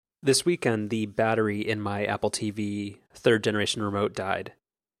This weekend, the battery in my Apple TV third generation remote died,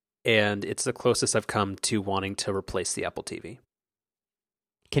 and it's the closest I've come to wanting to replace the Apple TV.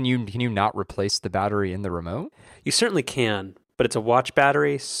 Can you not replace the battery in the remote? You certainly can, but it's a watch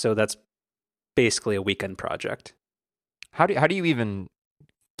battery, so that's basically a weekend project. How do you even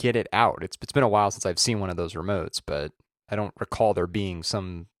get it out? It's been a while since I've seen one of those remotes, but I don't recall there being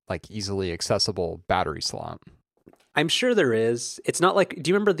some like easily accessible battery slot. I'm sure there is. It's not like, do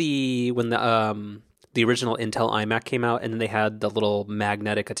you remember when the original Intel iMac came out and then they had the little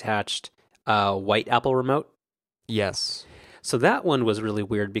magnetic attached white Apple remote? Yes. So that one was really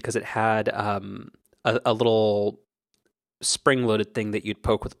weird because it had a little spring-loaded thing that you'd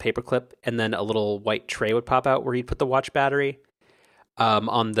poke with a paperclip, and then a little white tray would pop out where you'd put the watch battery.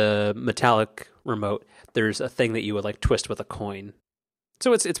 On the metallic remote, there's a thing that you would like twist with a coin.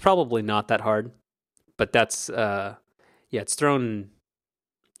 So it's probably not that hard, but that's it's thrown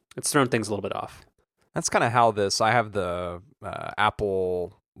things a little bit off. That's kind of how I have the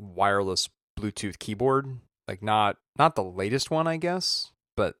Apple wireless Bluetooth keyboard, like not the latest one, I guess,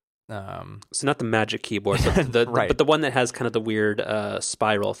 but so not the Magic Keyboard, but right. but the one that has kind of the weird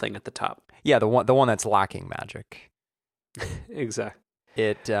spiral thing at the top. Yeah, the one that's lacking magic. Exactly.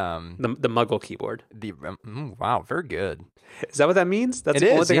 It the Muggle keyboard. Wow, very good. Is that what that means? That's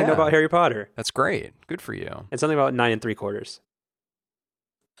the only thing I know about Harry Potter. That's great. Good for you. It's something about 9 3/4.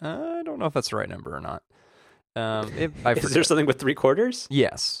 I don't know if that's the right number or not. Is there something with 3/4?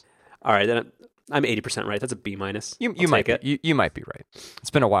 Yes. All right, then I'm 80% right. That's a B minus. You might you might be right. It's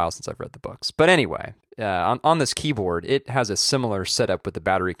been a while since I've read the books, but anyway, on this keyboard, it has a similar setup with the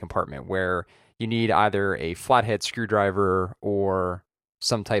battery compartment where you need either a flathead screwdriver or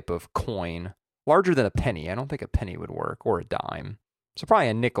some type of coin larger than a penny. I don't think a penny would work, or a dime. So probably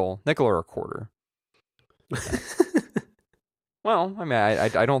a nickel or a quarter. Well, I mean,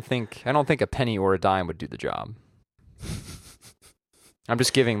 I don't think a penny or a dime would do the job. I'm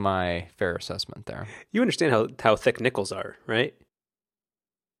just giving my fair assessment there. You understand how thick nickels are, right?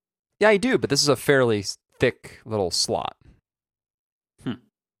 Yeah, I do, but this is a fairly thick little slot.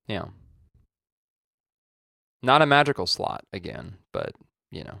 Yeah. Not a magical slot again, but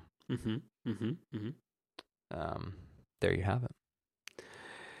you know. There you have it.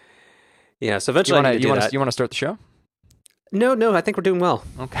 Yeah. So eventually, you want to start the show? No. I think we're doing well.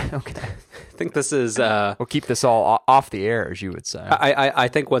 Okay. I think this is. We'll keep this all off the air, as you would say. I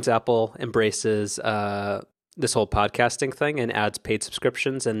think once Apple embraces this whole podcasting thing and adds paid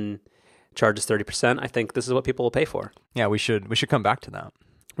subscriptions and charges 30%, I think this is what people will pay for. Yeah, we should come back to that.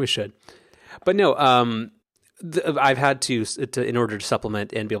 We should, but no. I've had to in order to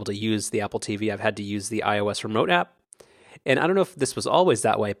supplement and be able to use the Apple TV, I've had to use the iOS remote app. And I don't know if this was always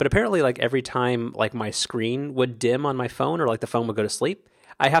that way, but apparently like every time like my screen would dim on my phone or like the phone would go to sleep,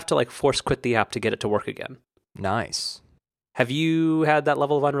 I have to like force quit the app to get it to work again. Nice. Have you had that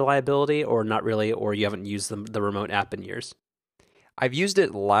level of unreliability or not really, or you haven't used the remote app in years? I've used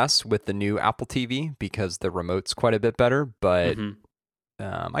it less with the new Apple TV because the remote's quite a bit better, but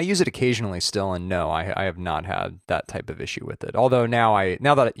I use it occasionally still, and no, I have not had that type of issue with it. Although now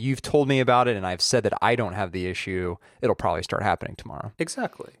that you've told me about it and I've said that I don't have the issue, it'll probably start happening tomorrow.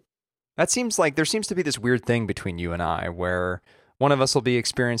 Exactly. That seems like there seems to be this weird thing between you and I where one of us will be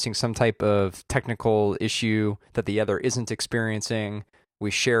experiencing some type of technical issue that the other isn't experiencing. We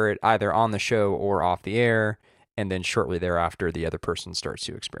share it either on the show or off the air, and then shortly thereafter, the other person starts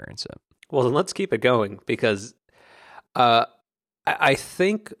to experience it. Well, then let's keep it going because I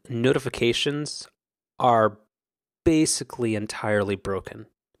think notifications are basically entirely broken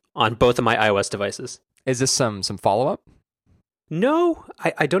on both of my iOS devices. Is this some follow-up? No,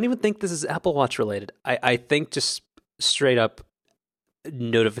 I don't even think this is Apple Watch related. I think just straight up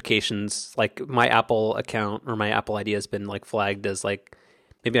notifications, like my Apple account or my Apple ID has been like flagged as like,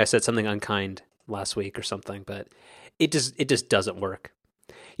 maybe I said something unkind last week or something, but it just doesn't work.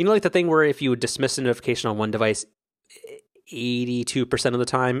 You know, like the thing where if you would dismiss a notification on one device, 82% of the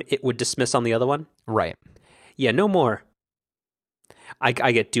time it would dismiss on the other one. Right. Yeah, no more. I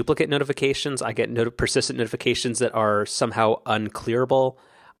get duplicate notifications. I get persistent notifications that are somehow unclearable.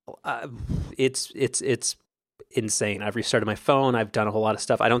 It's insane. I've restarted my phone. I've done a whole lot of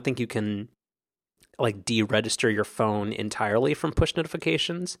stuff. I don't think you can like deregister your phone entirely from push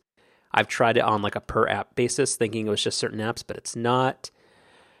notifications. I've tried it on like a per app basis, thinking it was just certain apps, but it's not.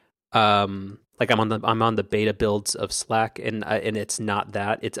 Like I'm on the beta builds of Slack, and it's not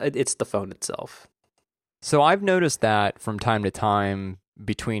that. It's the phone itself. So I've noticed that from time to time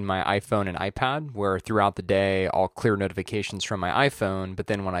between my iPhone and iPad, where throughout the day I'll clear notifications from my iPhone, but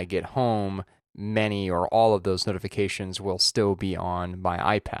then when I get home, many or all of those notifications will still be on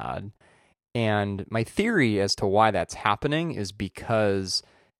my iPad. And my theory as to why that's happening is because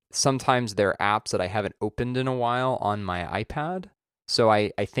sometimes there are apps that I haven't opened in a while on my iPad. So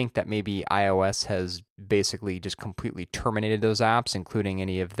I think that maybe iOS has basically just completely terminated those apps, including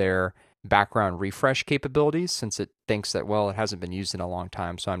any of their background refresh capabilities, since it thinks that, well, it hasn't been used in a long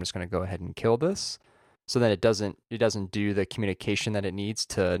time, so I'm just going to go ahead and kill this. So that it doesn't do the communication that it needs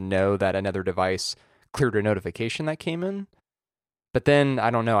to know that another device cleared a notification that came in. But then,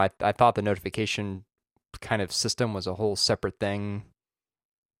 I don't know, I thought the notification kind of system was a whole separate thing,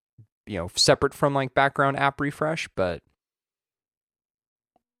 separate from like background app refresh, but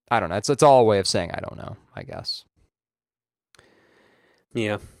I don't know. It's all a way of saying I don't know, I guess.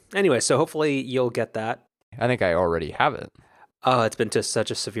 Yeah. Anyway, so hopefully you'll get that. I think I already have it. Oh, it's been to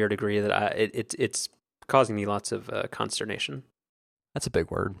such a severe degree that it's causing me lots of consternation. That's a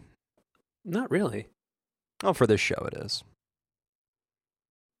big word. Not really. Oh, for this show it is.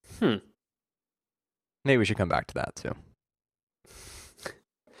 Maybe we should come back to that too.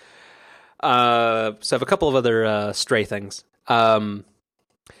 So I have a couple of other stray things.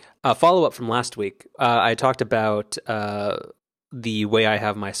 A follow-up from last week. I talked about the way I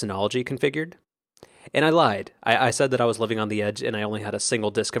have my Synology configured. And I lied. I said that I was living on the edge and I only had a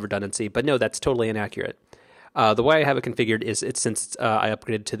single disk of redundancy, but no, that's totally inaccurate. The way I have it configured is since I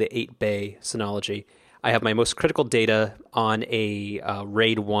upgraded to the 8-bay Synology, I have my most critical data on a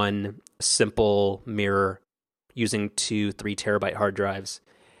RAID 1 simple mirror using 2 3-terabyte hard drives.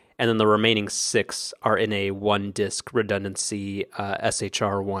 And then the remaining 6 are in a 1-disk redundancy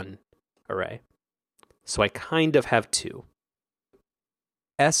SHR1 array. So I kind of have 2.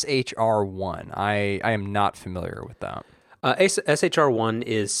 SHR1. I am not familiar with that. SHR1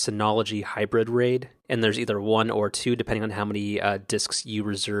 is Synology Hybrid RAID, and there's either 1 or 2, depending on how many disks you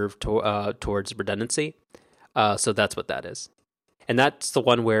reserve towards redundancy. So that's what that is. And that's the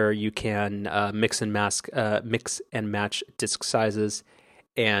one where you can mix and match disk sizes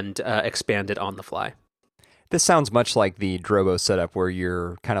and expand it on the fly. This sounds much like the Drobo setup where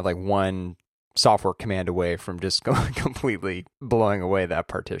you're kind of like one software command away from just completely blowing away that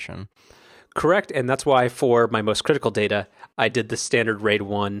partition. Correct, and that's why for my most critical data, I did the standard RAID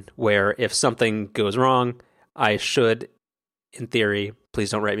 1, where if something goes wrong, I should, in theory, please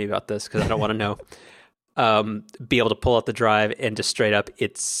don't write me about this because I don't want to know, be able to pull out the drive and just straight up,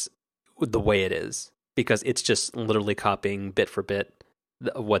 it's the way it is, because it's just literally copying bit for bit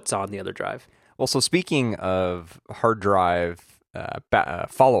what's on the other drive. Well, so speaking of hard drive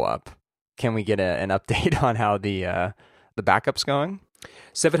follow-up, can we get an update on how the backup's going?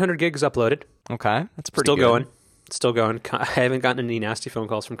 700 gigs uploaded. Okay, that's pretty Still good. going. Still going. I haven't gotten any nasty phone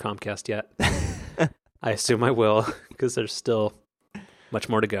calls from Comcast yet. I assume I will, because there's still much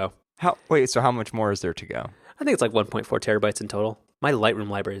more to go. So how much more is there to go? I think it's like 1.4 terabytes in total. My Lightroom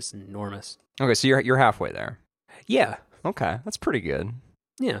library is enormous. Okay, so you're halfway there. Yeah. Okay, that's pretty good.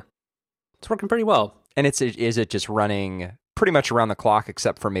 Yeah. It's working pretty well. And is it just running pretty much around the clock,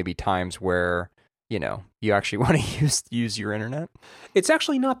 except for maybe times where you actually want to use your internet? It's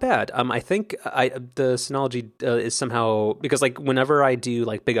actually not bad. I think the Synology is somehow, because like whenever I do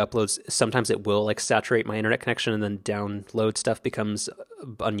like big uploads, sometimes it will like saturate my internet connection and then download stuff becomes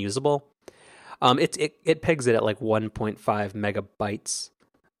unusable. It pegs it at like 1.5 megabytes,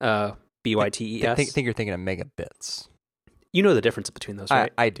 BYTES. I think you're thinking of megabits. You know the difference between those,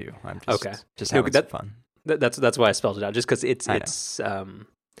 right? I do. I'm just having some fun. That's why I spelled it out, just because it's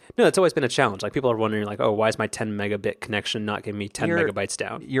it's always been a challenge. Like people are wondering, like, oh, why is my 10 megabit connection not giving me 10 megabytes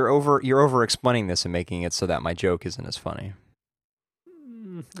down? You're over explaining this and making it so that my joke isn't as funny.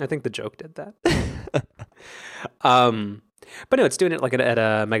 I think the joke did that. But no, it's doing it like at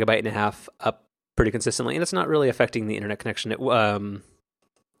a megabyte and a half up pretty consistently, and it's not really affecting the internet connection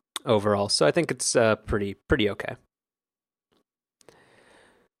overall. So I think it's pretty okay.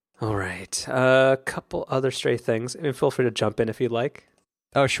 All right, a couple other stray things. I mean, feel free to jump in if you'd like.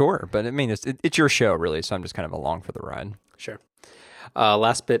 Oh, sure. But I mean, it's your show, really, so I'm just kind of along for the ride. Sure.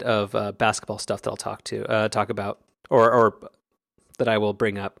 Last bit of basketball stuff that I'll talk about, or that I will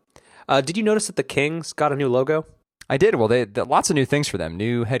bring up. Did you notice that the Kings got a new logo? I did. Well, they lots of new things for them.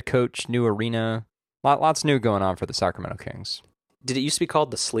 New head coach, new arena, lots new going on for the Sacramento Kings. Did it used to be called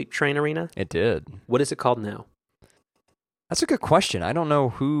the Sleep Train Arena? It did. What is it called now? That's a good question. I don't know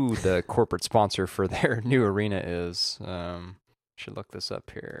who the corporate sponsor for their new arena is. Should look this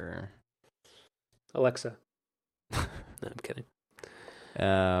up here. Alexa. No, I'm kidding.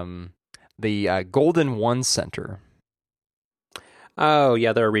 The Golden One Center. Oh,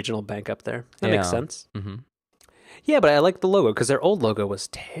 yeah, they're a regional bank up there. That makes sense. Mm-hmm. Yeah, but I like the logo because their old logo was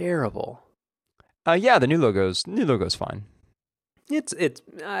terrible. Yeah, the new logo's fine. It's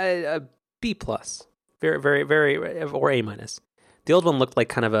B plus, very very very, or A minus. The old one looked like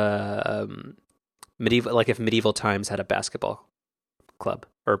kind of a medieval, like if Medieval Times had a basketball club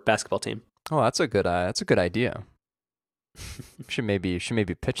or basketball team. Oh, that's a good idea. should maybe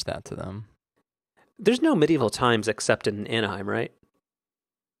pitch that to them. There's no Medieval Times except in Anaheim, right?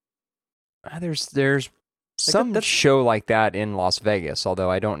 There's some show like that in Las Vegas, although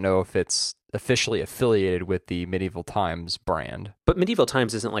I don't know if it's officially affiliated with the Medieval Times brand. But Medieval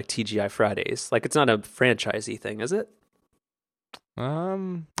Times isn't like TGI Fridays. Like, it's not a franchisey thing, is it?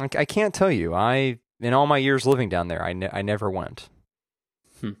 I can't tell you. In all my years living down there, I never went.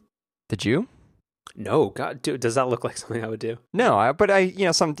 Did you? No, God, dude, does that look like something I would do? No, but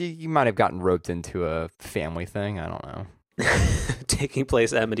you might have gotten roped into a family thing. I don't know. Taking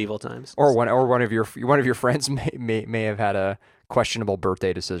place at Medieval Times, or one of your friends may have had a questionable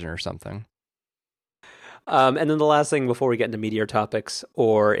birthday decision or something. And then the last thing before we get into meteor topics,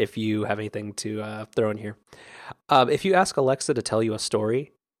 or if you have anything to throw in here, if you ask Alexa to tell you a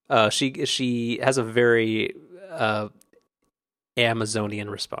story, she has a very Amazonian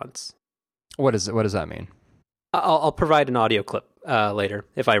response. What does that mean? I'll provide an audio clip later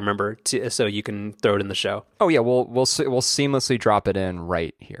if I remember, so you can throw it in the show. Oh yeah, we'll seamlessly drop it in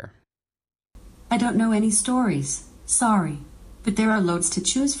right here. I don't know any stories. Sorry, but there are loads to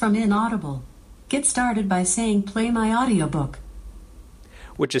choose from in Audible. Get started by saying play my audiobook.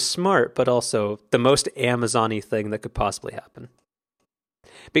 Which is smart, but also the most Amazon-y thing that could possibly happen.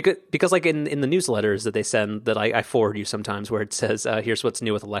 Because like in the newsletters that they send that I forward you sometimes, where it says, here's what's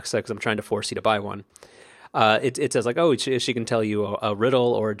new with Alexa, because I'm trying to force you to buy one. It says like, oh, she can tell you a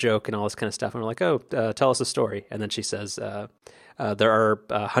riddle or a joke and all this kind of stuff. And we're like, oh, tell us a story. And then she says, there are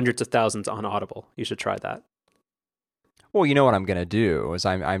hundreds of thousands on Audible. You should try that. Well, you know what I'm going to do is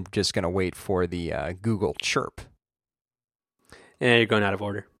I'm just going to wait for the Google chirp. And you're going out of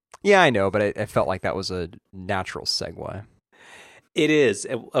order. Yeah, I know, but I felt like that was a natural segue. It is.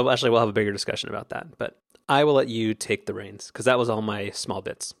 Actually, we'll have a bigger discussion about that. But I will let you take the reins because that was all my small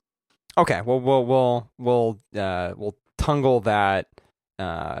bits. Okay. Well, we'll tungle that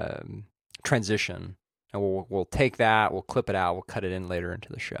transition, and we'll take that. We'll clip it out. We'll cut it in later into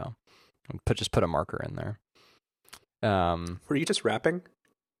the show. And just put a marker in there. Were you just rapping?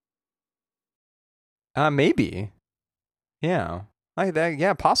 Maybe. Yeah.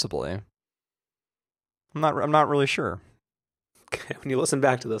 Yeah, possibly. I'm not really sure. Okay, when you listen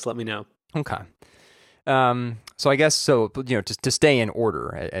back to this, let me know. Okay. So I guess just to stay in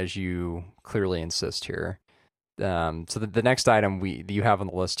order, as you clearly insist here. So the next item you have on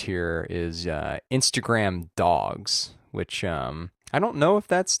the list here is Instagram dogs, which I don't know if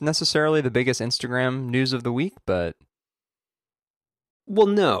that's necessarily the biggest Instagram news of the week, but well,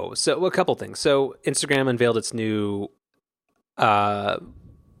 no. So a couple things. So Instagram unveiled its new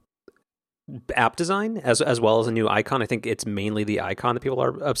app design as well as a new icon. I think it's mainly the icon that people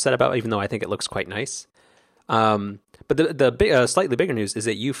are upset about, even though I think it looks quite nice. But the slightly bigger news is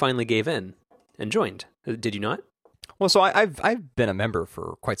that you finally gave in and joined. Did you not? Well, so I've been a member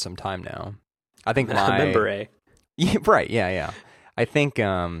for quite some time now. I think my member A. Yeah, right. Yeah. I think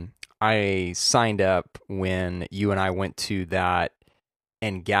I signed up when you and I went to that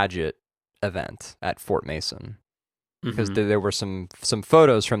Engadget event at Fort Mason. Because there were some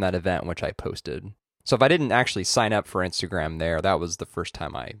photos from that event which I posted. So if I didn't actually sign up for Instagram there, that was the first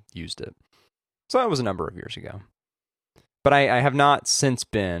time I used it. So that was a number of years ago. But I have not since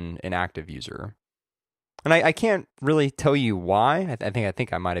been an active user. And I can't really tell you why. I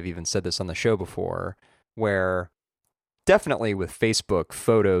think I might have even said this on the show before, where definitely with Facebook,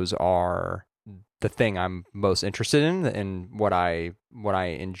 photos are the thing I'm most interested in and what I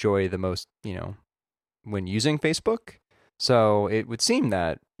enjoy the most, when using Facebook. So it would seem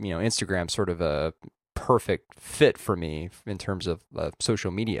that, Instagram's sort of a perfect fit for me in terms of a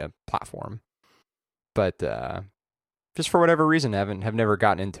social media platform. But just for whatever reason, have never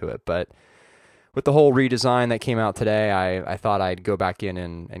gotten into it. But with the whole redesign that came out today, I thought I'd go back in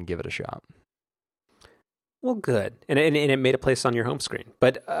and give it a shot. Well, good, and it made a place on your home screen.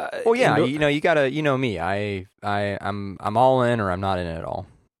 But well, yeah, you gotta, me. I'm all in, or I'm not in it at all.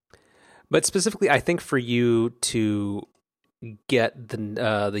 But specifically, I think for you to get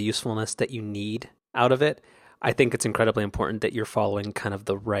the usefulness that you need out of it, I think it's incredibly important that you're following kind of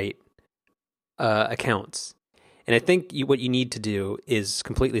the right accounts. And I think what you need to do is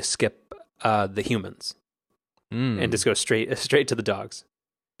completely skip the humans and just go straight to the dogs.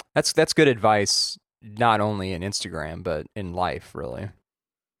 That's good advice, not only in Instagram but in life, really.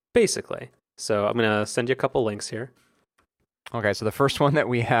 Basically. So I'm gonna send you a couple links here. Okay, so the first one that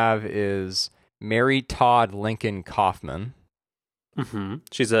we have is Mary Todd Lincoln Kaufman. Mm-hmm.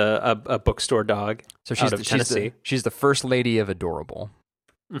 She's a bookstore dog. So out of Tennessee. She's the first lady of Adorable.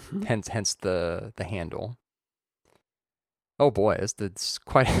 Mm-hmm. Hence the handle. Oh boy, it's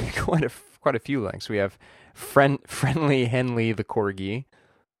quite a few links. We have friendly Henley the corgi,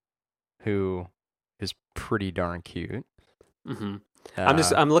 who is pretty darn cute. Mm-hmm.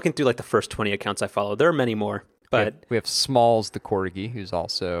 I'm looking through like the first 20 accounts I follow. There are many more, but we have Smalls the corgi, who's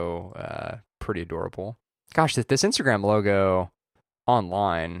also pretty adorable. Gosh, this Instagram logo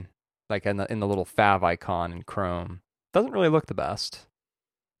online, like in the little fav icon in Chrome, doesn't really look the best.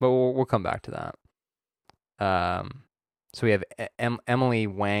 But we'll come back to that. So we have Emily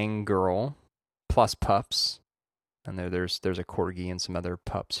Wang Girl plus pups, and there's a corgi and some other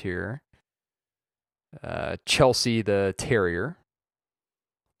pups here. Chelsea the terrier.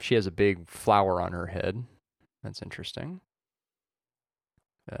 She has a big flower on her head. That's interesting.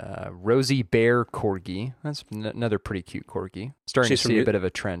 Rosie Bear corgi. That's another pretty cute corgi. Starting to see a bit of a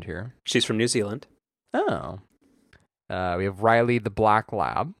trend here. She's from New Zealand. Oh. We have Riley the black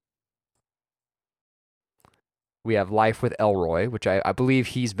lab. We have Life with Elroy, which I believe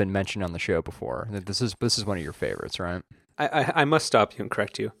he's been mentioned on the show before. This is one of your favorites, right? I must stop you and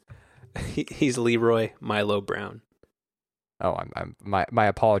correct you. He's Leroy Milo Brown. Oh, my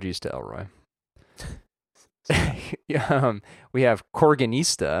apologies to Elroy. We have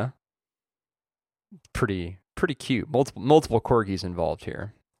Corganista. Pretty cute. Multiple corgis involved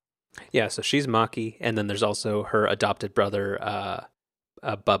here. Yeah, so she's Maki, and then there's also her adopted brother,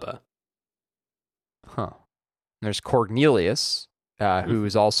 Bubba. Huh. There's Cornelius, who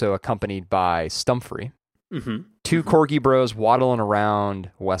is also accompanied by Stumphrey. Mm-hmm. Two corgi bros waddling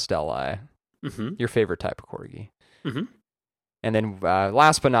around West LA. Mm-hmm. Your favorite type of corgi. Mm-hmm. And then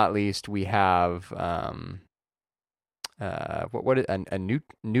last but not least, we have what is a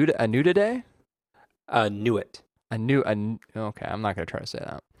nudidae? Nuit. Okay, I'm not going to try to say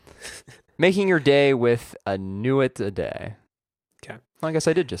that. Making your day with a Nuit a day. Okay. Well, I guess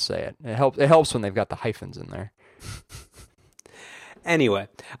I did just say it. It helps when they've got the hyphens in there. Anyway,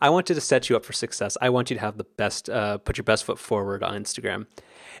 I wanted to set you up for success. I want you to have the best, put your best foot forward on Instagram.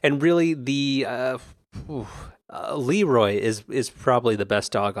 And really, the Leroy is probably the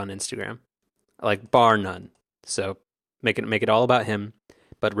best dog on Instagram, like bar none. So make it all about him.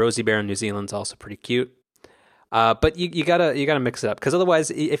 But Rosie Bear in New Zealand's also pretty cute. But you gotta mix it up, because otherwise,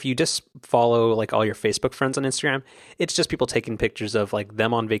 if you just follow like all your Facebook friends on Instagram, it's just people taking pictures of like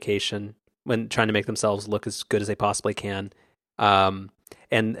them on vacation when trying to make themselves look as good as they possibly can, and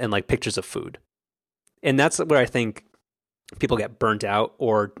like pictures of food, and that's where I think people get burnt out,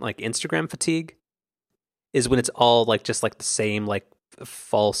 or like Instagram fatigue, is when it's all like just like the same like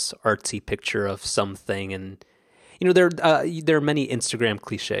false artsy picture of something, and there are many Instagram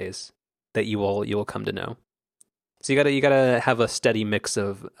cliches that you will come to know. So you gotta have a steady mix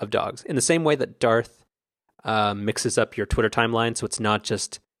of dogs, in the same way that Darth mixes up your Twitter timeline, so it's not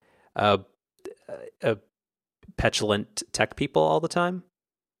just a petulant tech people all the time.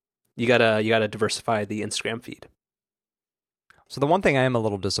 You gotta diversify the Instagram feed. So the one thing I am a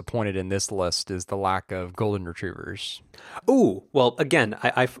little disappointed in this list is the lack of golden retrievers. Ooh, well, again,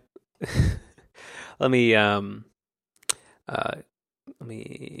 I let me I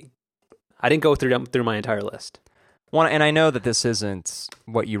didn't go through my entire list. One, and I know that this isn't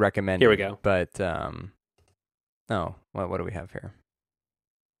what you recommend. Here we go. But what do we have here?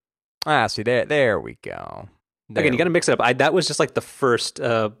 See, there we go. Again, you got to mix it up. That was just like the first,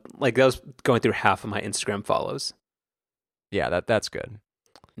 like that was going through half of my Instagram follows. Yeah, that's good.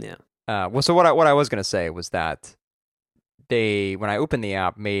 Yeah. Well, so what I was gonna say was that they, when I opened the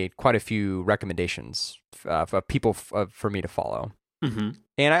app, made quite a few recommendations for people for me to follow. Mm-hmm.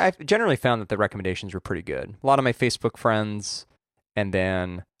 And I generally found that the recommendations were pretty good. A lot of my Facebook friends, and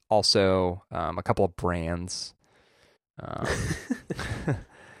then also a couple of brands.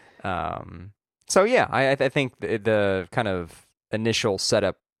 So yeah, I think the kind of initial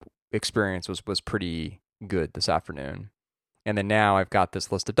setup experience was pretty good this afternoon. And then now I've got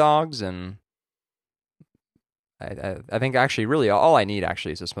this list of dogs, and I think actually really all I need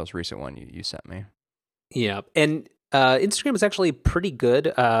actually is this most recent one you sent me. Yeah, and Instagram is actually pretty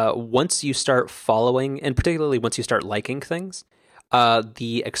good once you start following, and particularly once you start liking things.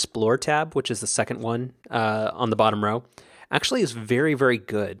 The Explore tab, which is the second one on the bottom row, actually is very, very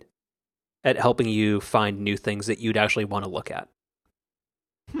good at helping you find new things that you'd actually want to look at.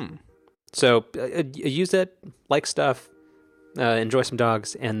 So use it, like stuff, enjoy some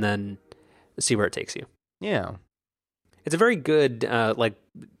dogs, and then see where it takes you. Yeah. It's a very good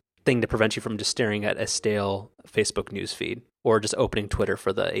thing to prevent you from just staring at a stale Facebook news feed or just opening Twitter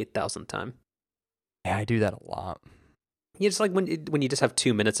for the 8,000th time. Yeah, I do that a lot. You just like when you just have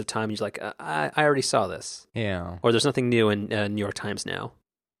 2 minutes of time, you're like, I already saw this, Yeah. or there's nothing new in New York Times Now.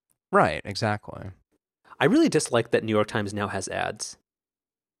 Right, exactly. I really dislike that New York Times Now has ads.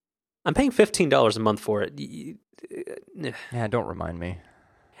 I'm paying $15 a month for it. Yeah, don't remind me.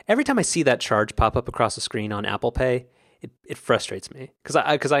 Every time I see that charge pop up across the screen on Apple Pay, it frustrates me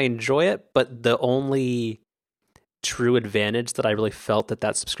because I enjoy it, but the only true advantage that I really felt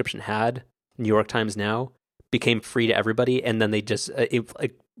that subscription had, New York Times Now, became free to everybody, and then they just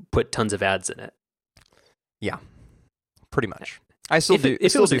put tons of ads in it. Yeah, pretty much. I still if do.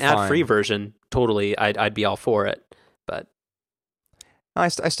 If it was an ad-free version, totally, I'd be all for it. But I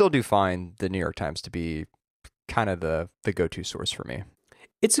still do find the New York Times to be kind of the go-to source for me.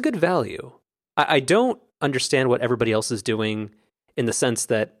 It's a good value. I don't understand what everybody else is doing, in the sense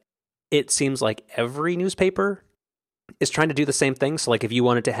that it seems like every newspaper is trying to do the same thing. So like if you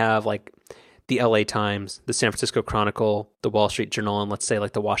wanted to have like the LA Times, the San Francisco Chronicle, the Wall Street Journal, and let's say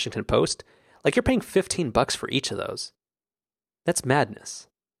like the Washington Post, like you're paying $15 for each of those. That's madness.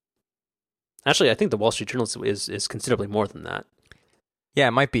 Actually, I think the Wall Street Journal is considerably more than that. Yeah,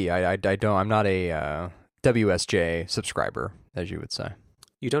 it might be. I'm not a WSJ subscriber, as you would say.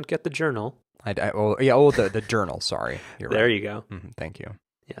 You don't get the Journal. The Journal. Sorry, there right. You go. Mm-hmm, thank you.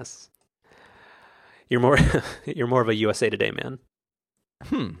 Yes, you're more of a USA Today man.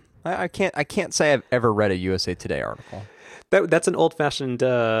 I can't say I've ever read a USA Today article. That's an old-fashioned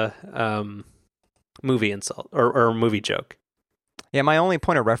movie insult or movie joke. Yeah, my only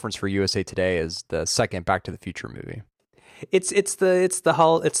point of reference for USA Today is the second Back to the Future movie. It's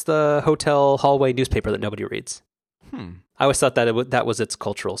the hotel hallway newspaper that nobody reads. I always thought that was its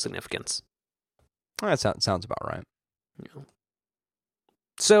cultural significance. That sounds about right. Yeah.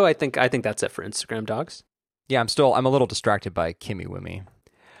 So I think that's it for Instagram dogs. Yeah, I'm a little distracted by Kimmy Wimmy.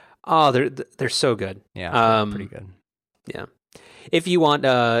 Oh, they're so good. Yeah, pretty good. Yeah. If you want,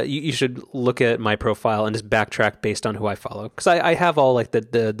 you should look at my profile and just backtrack based on who I follow, because I have all like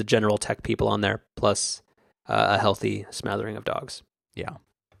the general tech people on there, plus a healthy smattering of dogs. Yeah.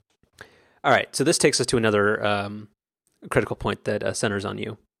 All right, so this takes us to another critical point that centers on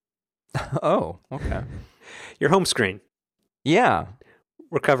you. Oh, okay. Your home screen. Yeah.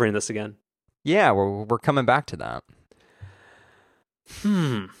 We're covering this again. Yeah, we're coming back to that.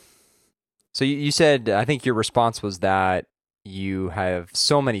 So you said, I think your response was that you have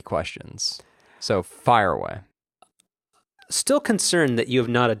so many questions. So fire away. Still concerned that you have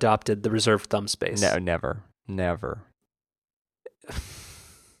not adopted the reserved thumb space. No, never.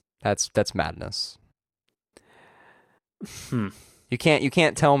 That's madness. You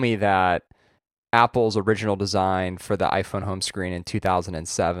can't tell me that Apple's original design for the iPhone home screen in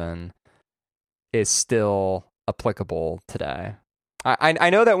 2007 is still applicable today. I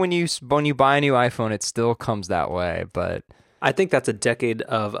know that when you buy a new iPhone, it still comes that way, but I think that's a decade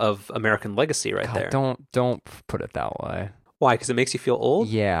of American legacy right there. Don't put it that way. Why? Because it makes you feel old?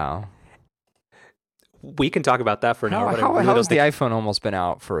 Yeah. We can talk about that for an hour. How has the iPhone almost been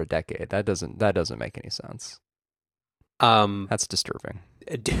out for a decade? That doesn't make any sense. That's disturbing.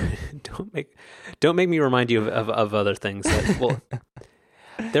 Don't make me remind you of other things.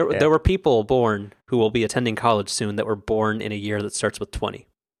 There were people born who will be attending college soon that were born in a year that starts with 20.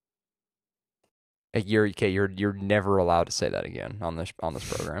 A year, okay, you're never allowed to say that again on this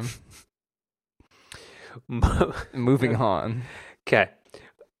program. Moving on. Okay.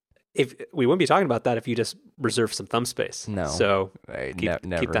 If we wouldn't be talking about that if you just reserve some thumb space. No. So never.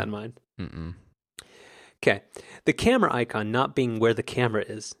 Keep that in mind. Mm-mm. Okay. The camera icon not being where the camera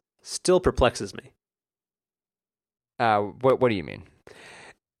is still perplexes me. What do you mean?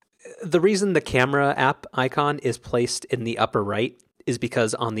 The reason the camera app icon is placed in the upper right is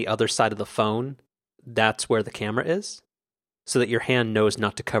because on the other side of the phone, that's where the camera is, so that your hand knows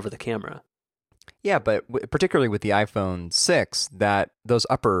not to cover the camera. Yeah, but particularly with the iPhone 6, that those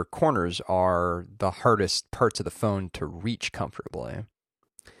upper corners are the hardest parts of the phone to reach comfortably.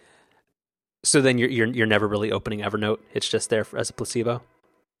 So then you're never really opening Evernote. It's just there as a placebo.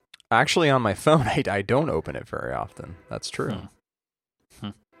 Actually, on my phone, I don't open it very often. That's true.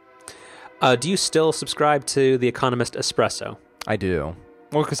 Do you still subscribe to The Economist Espresso? I do.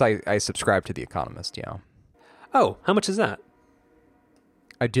 Well, because I subscribe to The Economist, yeah. Oh, how much is that?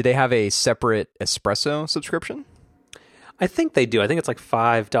 Do they have a separate espresso subscription? I think they do. I think it's like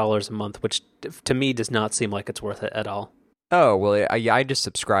 $5 a month, which to me does not seem like it's worth it at all. Oh, well, I just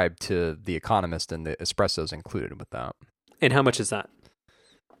subscribe to The Economist, and the espresso's included with that. And how much is that?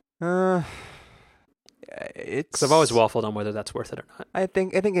 It's. 'Cause I've always waffled on whether that's worth it or not. I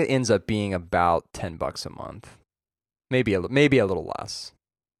think it ends up being about $10 a month, maybe a little less.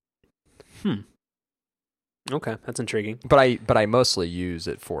 Okay, that's intriguing. But I mostly use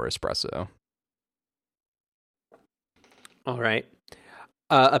it for espresso. All right.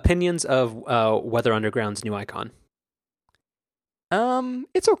 Opinions of Weather Underground's new icon.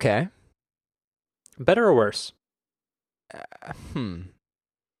 It's okay. Better or worse?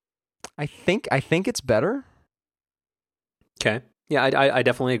 I think it's better. Okay. Yeah, I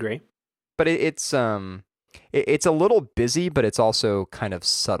definitely agree. But it's a little busy, but it's also kind of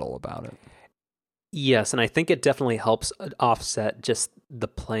subtle about it. Yes, and I think it definitely helps offset just the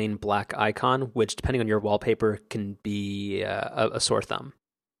plain black icon, which, depending on your wallpaper, can be a sore thumb.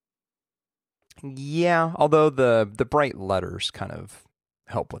 Yeah, although the bright letters kind of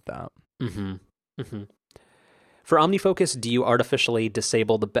help with that. Mm-hmm. Mm-hmm. For OmniFocus, do you artificially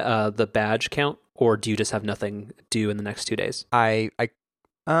disable the badge count, or do you just have nothing due in the next 2 days? I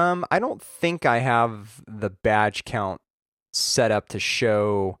don't think I have the badge count set up to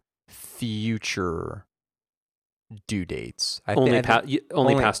show future due dates. Only past due?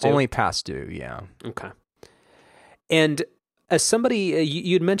 Only past due, yeah. Okay. And as somebody,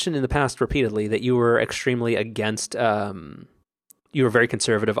 you'd mentioned in the past repeatedly that you were extremely against, you were very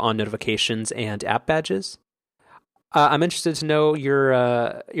conservative on notifications and app badges. I'm interested to know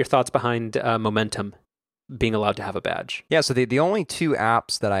your thoughts behind Momentum being allowed to have a badge. Yeah, so the only two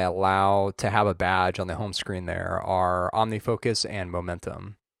apps that I allow to have a badge on the home screen there are OmniFocus and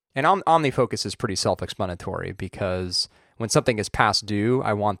Momentum. And OmniFocus is pretty self-explanatory because when something is past due,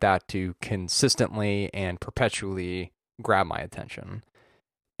 I want that to consistently and perpetually grab my attention.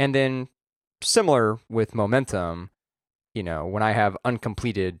 And then similar with Momentum, when I have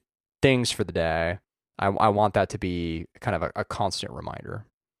uncompleted things for the day, I want that to be kind of a constant reminder.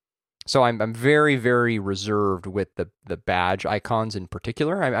 So I'm very, very reserved with the badge icons in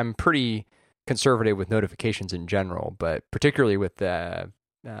particular. I'm pretty conservative with notifications in general, but particularly with the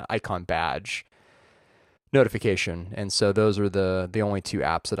icon badge notification. And so those are the only two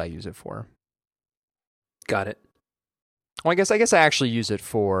apps that I use it for. Got it. Well, I guess I actually use it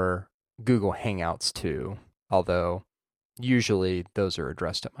for Google Hangouts too, although usually those are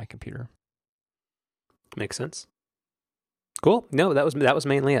addressed at my computer. Makes sense. Cool. No, that was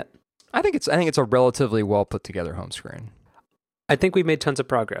mainly it. I think it's a relatively well put together home screen. I think we've made tons of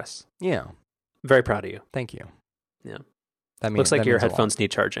progress. Yeah. Very proud of you. Thank you. Yeah. Looks like your headphones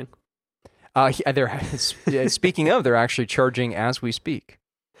need charging. Speaking of, they're actually charging as we speak.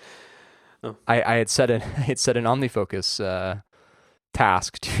 Oh. I had set an OmniFocus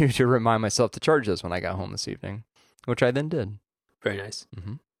task to remind myself to charge this when I got home this evening, which I then did. Very nice.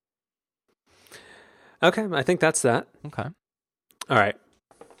 Mm-hmm. Okay, I think that's that. Okay. All right.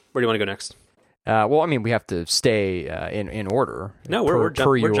 Where do you want to go next? Well, I mean, we have to stay in order. No, we're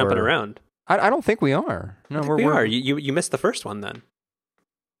jumping around. I don't think we are. No, we are. You missed the first one then.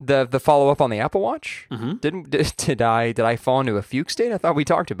 The follow up on the Apple Watch. Mm-hmm. Did I fall into a fugue state? I thought we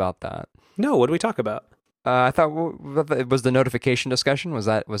talked about that. No, what did we talk about? I thought it was the notification discussion. Was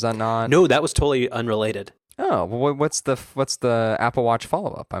that not? No, that was totally unrelated. Oh, well, what's the Apple Watch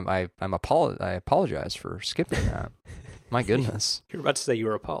follow up? I apologize for skipping that. My goodness. You're about to say you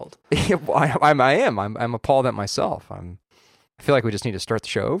were appalled. I am. I'm appalled at myself. I feel like we just need to start the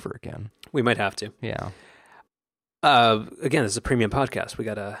show over again. We might have to. Yeah. Again, this is a premium podcast. We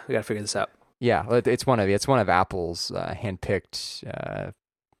gotta figure this out. Yeah, it's one of Apple's handpicked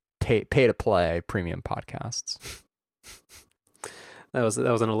pay to play premium podcasts. That was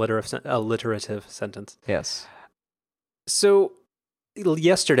an alliterative sentence. Yes. So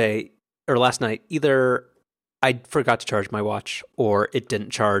yesterday or last night, either I forgot to charge my watch or it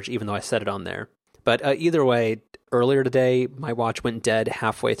didn't charge, even though I set it on there. But either way, earlier today, my watch went dead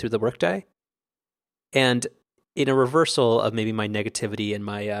halfway through the workday. And in a reversal of maybe my negativity and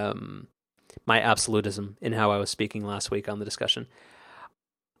my my absolutism in how I was speaking last week on the discussion,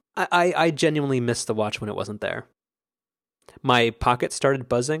 I genuinely missed the watch when it wasn't there. My pocket started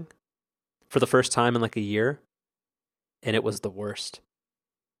buzzing for the first time in like a year, and it was the worst.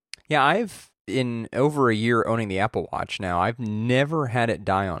 Yeah, I've in over a year owning the Apple Watch now, I've never had it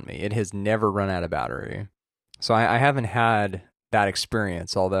die on me. It has never run out of battery. So I haven't had that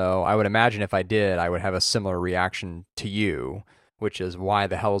experience, although I would imagine if I did, I would have a similar reaction to you, which is why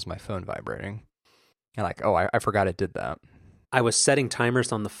the hell is my phone vibrating? And like, oh, I forgot it did that. I was setting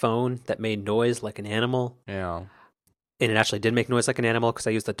timers on the phone that made noise like an animal. Yeah. And it actually did make noise like an animal because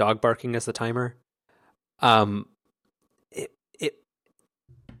I used the dog barking as the timer.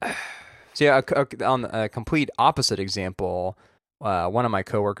 So yeah, on a complete opposite example, one of my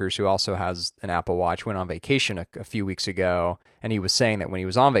coworkers who also has an Apple Watch went on vacation a few weeks ago, and he was saying that when he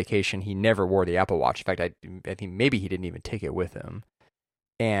was on vacation, he never wore the Apple Watch. In fact, I think maybe he didn't even take it with him.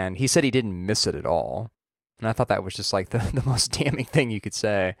 And he said he didn't miss it at all. And I thought that was just like the most damning thing you could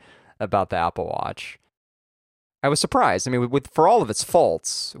say about the Apple Watch. I was surprised. I mean, for all of its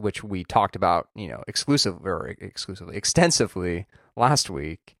faults, which we talked about, extensively last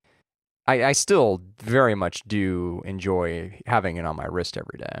week, I still very much do enjoy having it on my wrist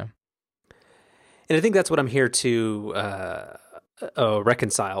every day. And I think that's what I'm here to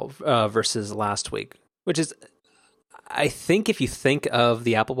reconcile versus last week, which is, I think if you think of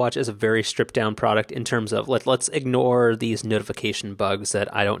the Apple Watch as a very stripped down product in terms of let's ignore these notification bugs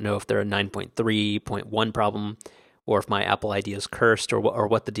that I don't know if they're a 9.3.1 problem or if my Apple ID is cursed or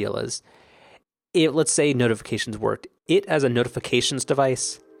what the deal is. Let's say notifications worked. It as a notifications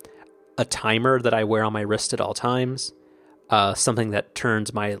device, a timer that I wear on my wrist at all times, something that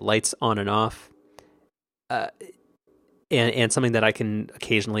turns my lights on and off, and something that I can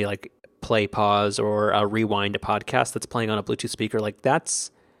occasionally like play pause or rewind a podcast that's playing on a Bluetooth speaker, like that's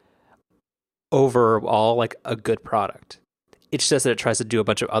overall like a good product. It's just that it tries to do a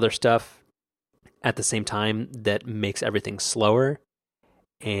bunch of other stuff at the same time that makes everything slower,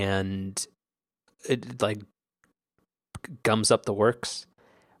 and it like gums up the works.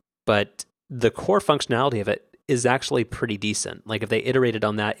 But the core functionality of it is actually pretty decent. Like if they iterated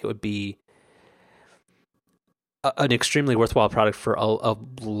on that, it would be an extremely worthwhile product for a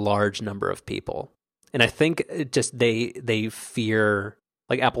large number of people. And I think it just they fear,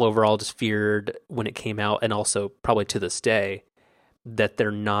 like Apple overall just feared when it came out, and also probably to this day, that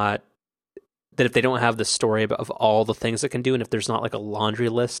if they don't have the story of all the things it can do, and if there's not like a laundry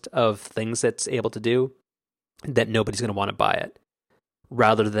list of things that's able to do, that nobody's going to want to buy it.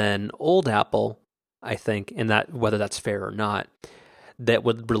 Rather than old Apple, I think, and that whether that's fair or not, that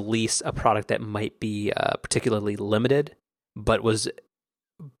would release a product that might be particularly limited, but was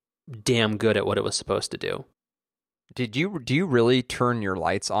damn good at what it was supposed to do. Do you really turn your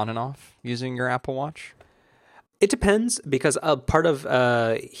lights on and off using your Apple Watch? It depends, because part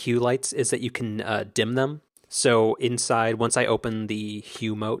of Hue lights is that you can dim them. So inside, once I open the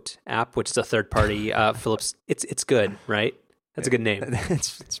HueMote app, which is a third-party Philips, it's good, right? That's a good name.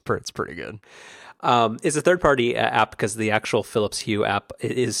 It's pretty good. It's a third-party app because the actual Philips Hue app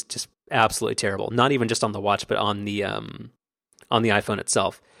is just absolutely terrible. Not even just on the watch, but on the iPhone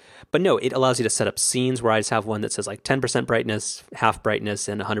itself. But no, it allows you to set up scenes where I just have one that says like 10% brightness, half brightness,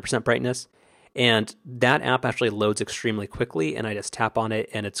 and 100% brightness. And that app actually loads extremely quickly, and I just tap on it,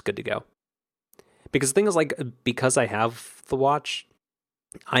 and it's good to go. Because the thing is, like, because I have the watch,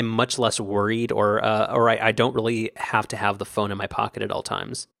 I'm much less worried, or I don't really have to have the phone in my pocket at all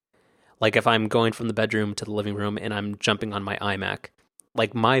times. Like if I'm going from the bedroom to the living room and I'm jumping on my iMac,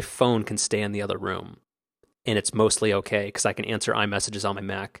 like my phone can stay in the other room, and it's mostly okay because I can answer iMessages on my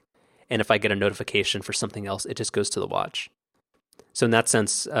Mac. And if I get a notification for something else, it just goes to the watch. So in that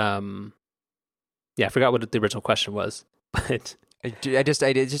sense, I forgot what the original question was, but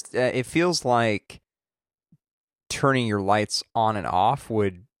it feels like turning your lights on and off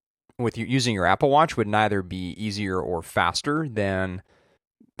with you using your Apple Watch would neither be easier or faster than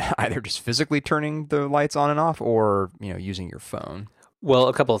either just physically turning the lights on and off or, using your phone. Well,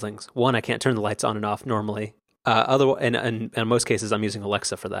 a couple of things. One, I can't turn the lights on and off normally. And in most cases, I'm using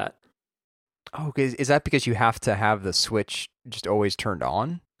Alexa for that. Oh, okay. Is that because you have to have the switch just always turned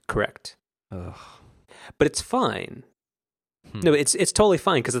on? Correct. Ugh. But it's fine. No, it's totally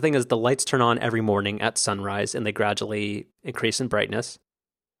fine, because the thing is, the lights turn on every morning at sunrise, and they gradually increase in brightness.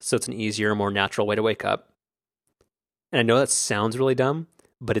 So it's an easier, more natural way to wake up. And I know that sounds really dumb,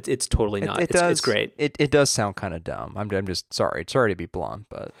 but it's totally not. It's great. It does sound kind of dumb. I'm just sorry. Sorry to be blunt,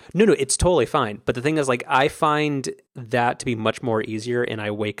 but no, it's totally fine. But the thing is, like, I find that to be much more easier, and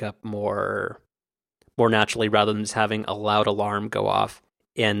I wake up more naturally rather than just having a loud alarm go off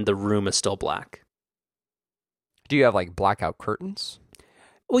and the room is still black. Do you have like blackout curtains?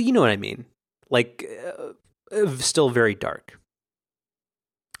 Well, you know what I mean. Like, still very dark.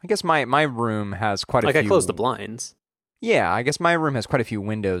 I guess my room has quite a few. Like, I close the blinds. Yeah, I guess my room has quite a few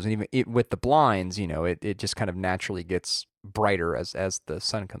windows, and even with the blinds, it just kind of naturally gets brighter as the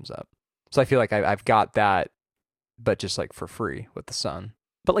sun comes up. So I feel like I've got that, but just like for free with the sun.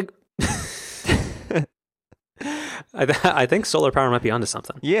 But like, I think solar power might be onto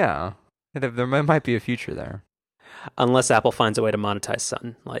something. Yeah, there might be a future there. Unless Apple finds a way to monetize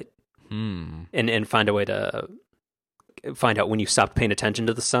sunlight, and find a way to find out when you stop paying attention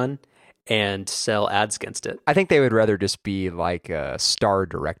to the sun and sell ads against it. I think they would rather just be like a star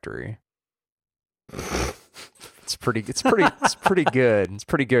directory. It's pretty good. It's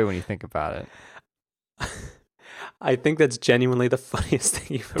pretty good when you think about it. I think that's genuinely the funniest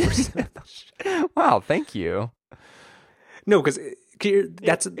thing you've ever said. Wow, thank you. No,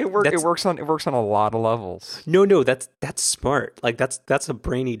 That's It works on a lot of levels. No, that's smart. Like that's a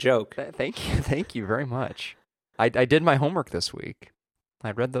brainy joke. Thank you very much. I did my homework this week.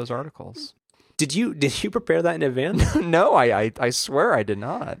 I read those articles. Did you prepare that in advance? No, I swear I did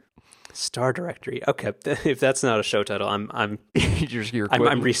not. Star Directory. Okay, if that's not a show title, I'm You're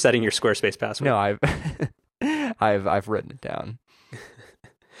I'm resetting your Squarespace password. No, I've written it down.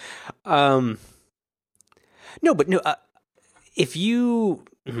 No, but no. If you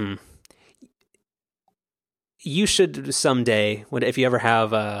you should someday, if you ever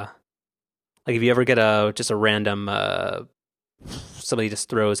have like if you ever get just a random somebody just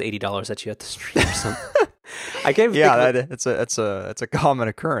throws $80 at you at the street or something. I can't. It's a common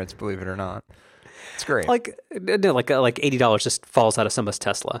occurrence, believe it or not. It's great. Like no, like $80 just falls out of somebody's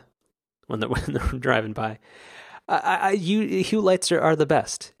Tesla when they're driving by. Hue lights are the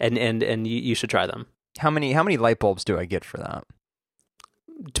best, and you should try them. How many light bulbs do I get for that?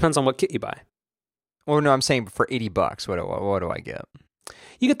 Depends on what kit you buy. Well, no, I'm saying for $80, what do I get?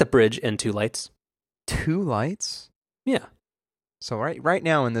 You get the bridge and 2 lights. 2 lights? Yeah. So right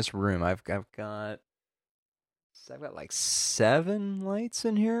now in this room, I've got like 7 lights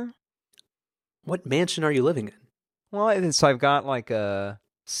in here. What mansion are you living in? Well, so I've got like a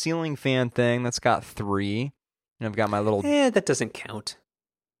ceiling fan thing that's got 3, and I've got my little. That doesn't count.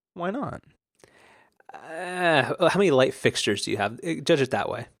 Why not? How many light fixtures do you have? Judge it that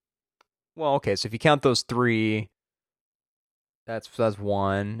way. Well, okay, so if you count those 3, that's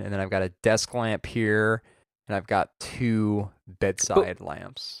 1, and then I've got a desk lamp here, and I've got 2 bedside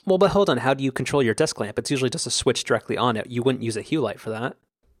lamps. Well, but hold on. How do you control your desk lamp? It's usually just a switch directly on it. You wouldn't use a hue light for that.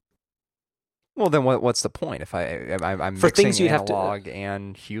 Well, then what's the point if I'm for mixing things you'd analog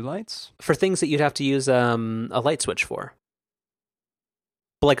and hue lights? For things that you'd have to use a light switch for.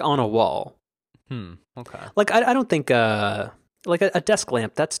 But like on a wall. Okay. Like I don't think like a desk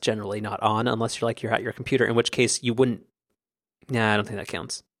lamp, that's generally not on unless you're at your computer, in which case you wouldn't. Nah, I don't think that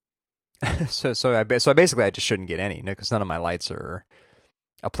counts. so basically I just shouldn't get any, because none of my lights are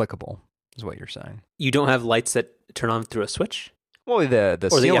applicable, is what you're saying. You don't have lights that turn on through a switch? Well, the or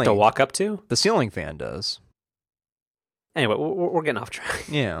ceiling, that you have to walk up to? The ceiling fan does. Anyway, we're getting off track.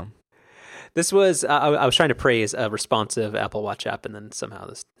 Yeah. This was I was trying to praise a responsive Apple Watch app, and then somehow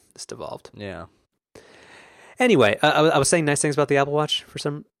this devolved. Yeah. Anyway, I was saying nice things about the Apple Watch for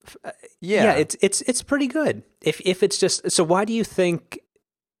some. Yeah, it's pretty good. If it's just so, why do you think?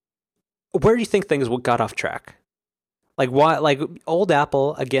 Where do you think things got off track? Like why? Like old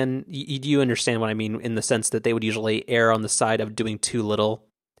Apple again. You understand what I mean in the sense that they would usually err on the side of doing too little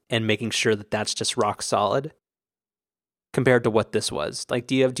and making sure that that's just rock solid. Compared to what this was, like,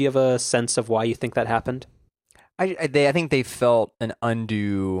 do you have a sense of why you think that happened? I think they felt an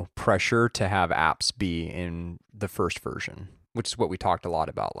undue pressure to have apps be in the first version, which is what we talked a lot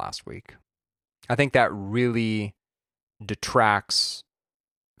about last week. I think that really detracts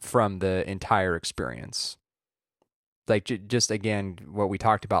from the entire experience. Like, just again, what we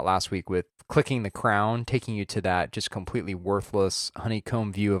talked about last week with clicking the crown, taking you to that just completely worthless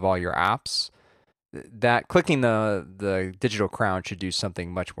honeycomb view of all your apps. That clicking the digital crown should do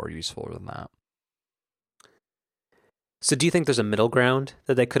something much more useful than that. So do you think there's a middle ground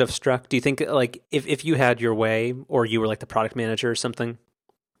that they could have struck? Do you think, like, if you had your way, or you were like the product manager or something,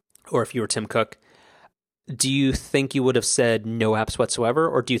 or if you were Tim Cook, do you think you would have said no apps whatsoever,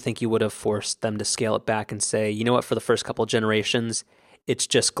 or do you think you would have forced them to scale it back and say, you know what, for the first couple of generations, it's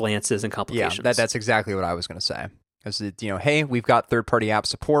just glances and complications? Yeah, that's exactly what I was going to say. Because, hey, we've got third-party app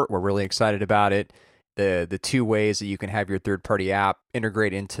support. We're really excited about it. The 2 ways that you can have your third-party app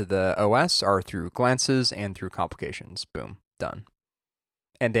integrate into the OS are through glances and through complications. Boom, done.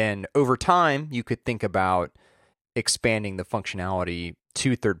 And then over time, you could think about expanding the functionality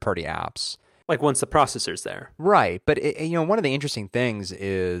to third-party apps. Like once the processor's there. Right. But, one of the interesting things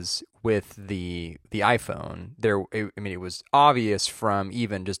is with the iPhone, it was obvious from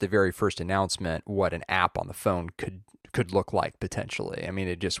even just the very first announcement what an app on the phone could look like potentially. I mean,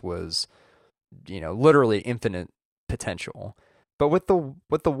 it just was, literally infinite potential. But with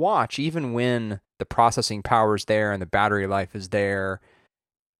the watch, even when the processing power is there and the battery life is there,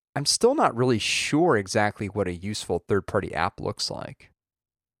 I'm still not really sure exactly what a useful third-party app looks like.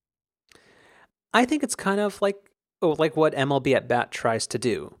 I think it's kind of like what MLB at Bat tries to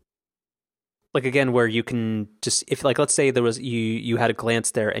do. Like, again, where you can just, if, like, let's say there was, you had a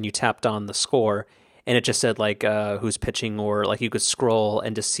glance there and you tapped on the score and it just said, like, who's pitching, or, like, you could scroll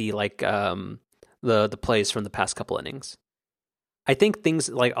and just see, like, the plays from the past couple innings. I think things,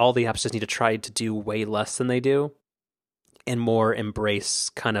 like, all the apps just need to try to do way less than they do and more embrace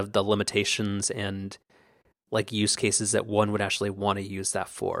kind of the limitations and like use cases that one would actually want to use that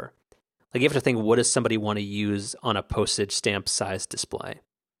for. Like you have to think, what does somebody want to use on a postage stamp size display?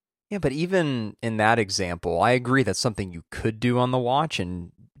 Yeah, but even in that example, I agree that's something you could do on the watch,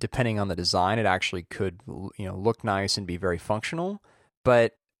 and depending on the design, it actually could, look nice and be very functional.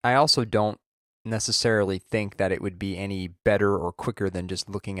 But I also don't necessarily think that it would be any better or quicker than just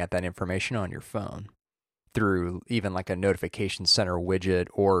looking at that information on your phone through even like a notification center widget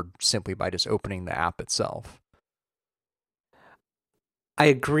or simply by just opening the app itself. I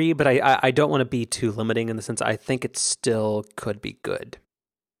agree, but I don't want to be too limiting in the sense I think it still could be good.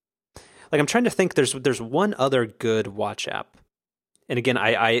 Like I'm trying to think, there's one other good watch app, and again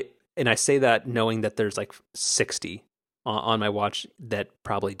I say that knowing that there's like 60 on my watch that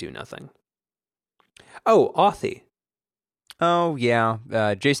probably do nothing. Oh, Authy. Oh yeah,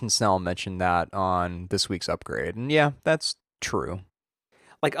 Jason Snell mentioned that on this week's upgrade, and yeah, that's true.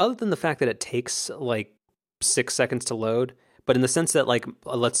 Like other than the fact that it takes like 6 seconds to load. But in the sense that, like,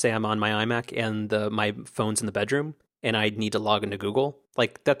 let's say I'm on my iMac and my phone's in the bedroom and I need to log into Google,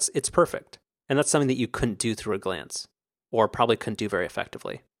 like it's perfect. And that's something that you couldn't do through a glance or probably couldn't do very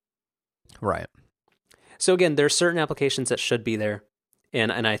effectively. Right. So again, there's certain applications that should be there.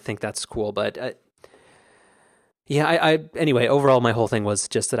 And I think that's cool. But anyway, overall, my whole thing was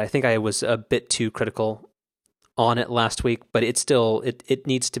just that I think I was a bit too critical on it last week, but it still, it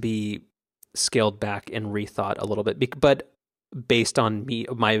needs to be scaled back and rethought a little bit. But based on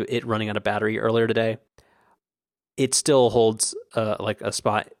it running out of battery earlier today, it still holds like a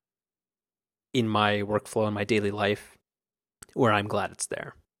spot in my workflow in my daily life where I'm glad it's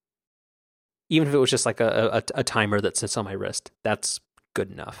there. Even if it was just like a timer that sits on my wrist, that's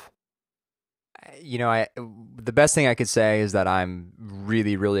good enough. The best thing I could say is that I'm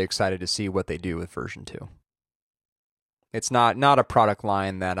really, really excited to see what they do with version 2. It's not a product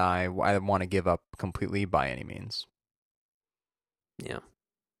line that I want to give up completely by any means. Yeah.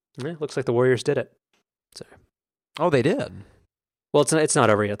 Looks like the Warriors did it. So. Oh, they did? Well, it's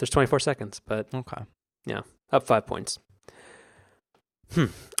not over yet. There's 24 seconds, but okay. Yeah, up 5 points.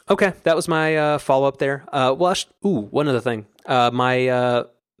 Okay, that was my follow-up there. One other thing. My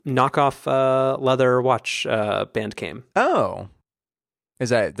knockoff leather watch band came. Oh. Is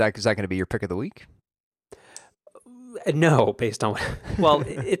that going to be your pick of the week? No, based on well,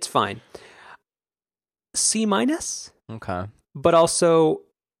 it's fine. C-. Okay. But also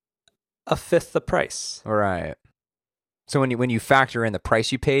a fifth the price. All right. So when you factor in the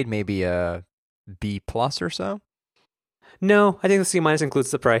price you paid, maybe a B+ or so? No, I think the C-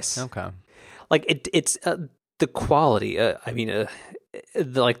 includes the price. Okay. Like it's the quality. The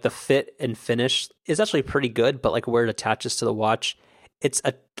fit and finish is actually pretty good, but like where it attaches to the watch, it's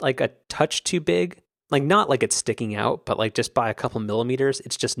a touch too big. Like not like it's sticking out, but like just by a couple millimeters,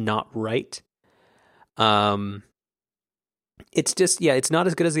 it's just not right. It's just, it's not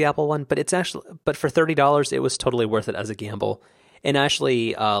as good as the Apple one, but but for $30, it was totally worth it as a gamble. And I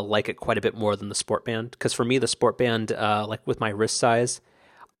actually like it quite a bit more than the Sport Band, because for me, the Sport Band, like with my wrist size,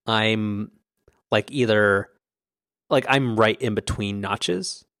 I'm I'm right in between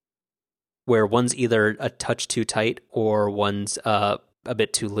notches, where one's either a touch too tight or one's a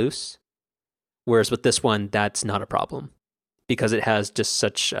bit too loose. Whereas with this one, that's not a problem, because it has just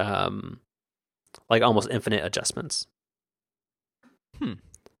such almost infinite adjustments.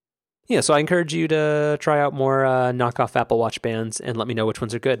 Yeah, so I encourage you to try out more knockoff Apple Watch bands and let me know which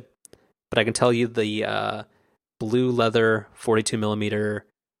ones are good. But I can tell you the blue leather 42 millimeter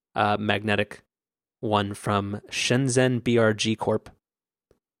magnetic one from Shenzhen BRG Corp.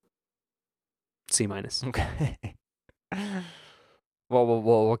 C-. Okay. Well,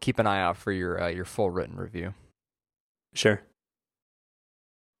 we'll keep an eye out for your full written review. Sure.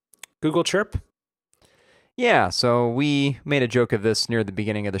 Google Chirp. Yeah, so we made a joke of this near the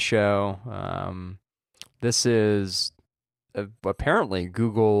beginning of the show. This is apparently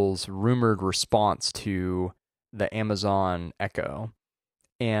Google's rumored response to the Amazon Echo.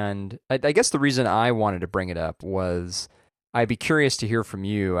 And I guess the reason I wanted to bring it up was I'd be curious to hear from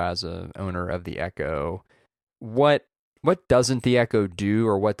you as an owner of the Echo. What doesn't the Echo do,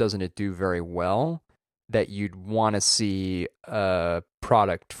 or what doesn't it do very well that you'd want to see a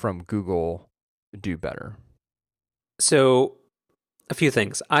product from Google do better? So, a few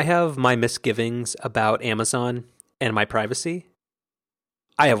things. I have my misgivings about Amazon and my privacy.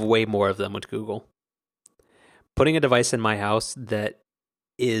 I have way more of them with Google. Putting a device in my house that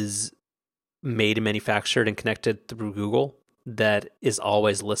is made and manufactured and connected through Google that is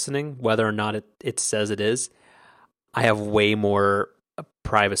always listening, whether or not it says it is, I have way more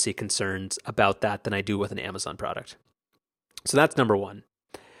privacy concerns about that than I do with an Amazon product. So that's number one.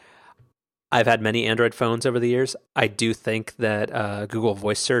 I've had many Android phones over the years. I do think that Google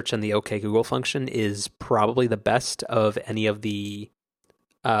Voice Search and the OK Google function is probably the best of any of the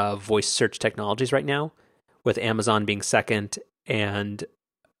voice search technologies right now, with Amazon being second and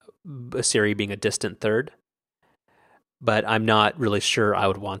Siri being a distant third. But I'm not really sure I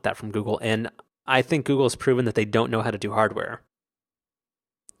would want that from Google. And I think Google has proven that they don't know how to do hardware.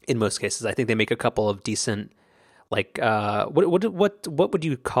 In most cases, I think they make a couple of decent, like what would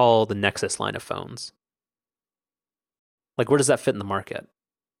you call the Nexus line of phones? Like, where does that fit in the market?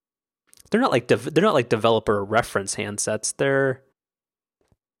 They're not like developer reference handsets. They're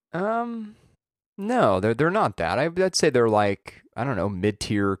no, they're not that. I'd say they're like, I don't know,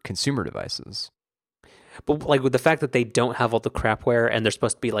 mid-tier consumer devices. But like with the fact that they don't have all the crapware and they're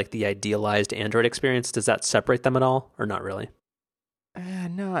supposed to be like the idealized Android experience, does that separate them at all, or not really?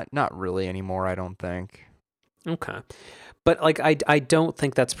 Not really anymore, I don't think. Okay, but like I don't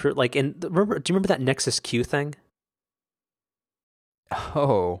think that's like in. Do you remember that Nexus Q thing?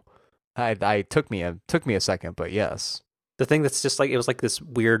 Oh, I took me a second, but yes. The thing that's just like, it was like this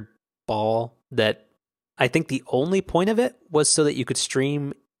weird ball that I think the only point of it was so that you could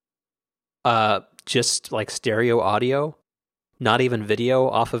stream just like stereo audio, not even video,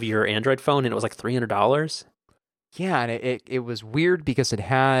 off of your Android phone, and it was like $300. Yeah, and it was weird because it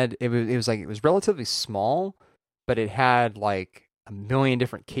was relatively small, but it had like a million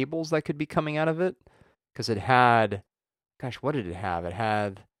different cables that could be coming out of it, because it had, gosh, what did it have?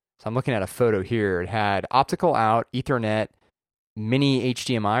 So I'm looking at a photo here. It had optical out, Ethernet, mini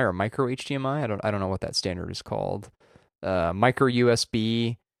HDMI or micro HDMI. I don't know what that standard is called. Micro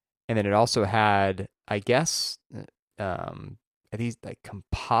USB, and then it also had, I guess, are these like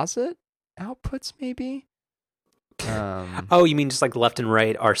composite outputs maybe? Oh, you mean just like left and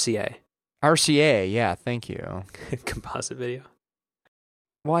right RCA? RCA, yeah, thank you. Composite video.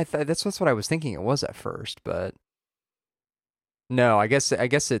 Well, that's what I was thinking it was at first, but no, I guess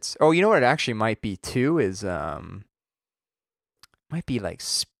it's. Oh, you know what it actually might be too is might be like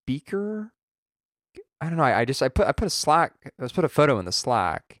speaker. I don't know. I put a photo in the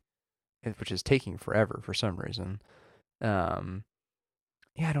Slack, which is taking forever for some reason. Yeah,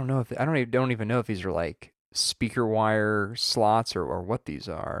 I don't know if I don't even know if these are like speaker wire slots or what these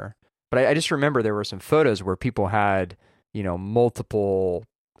are. But I just remember there were some photos where people had, multiple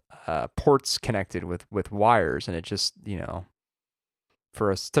ports connected with wires, and it just,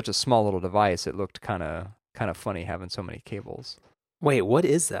 for such a small little device, it looked kind of funny having so many cables. Wait, what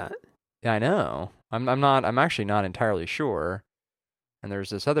is that? Yeah, I know. I'm actually not entirely sure. And there's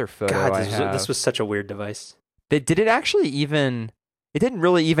this other photo God, this was such a weird device. Did it actually even? It didn't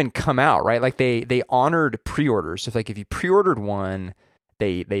really even come out, right? Like they honored pre-orders. So if you pre-ordered one,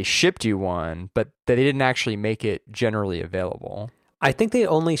 they shipped you one, but they didn't actually make it generally available. I think they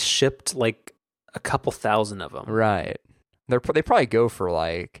only shipped like a couple thousand of them. Right. They probably go for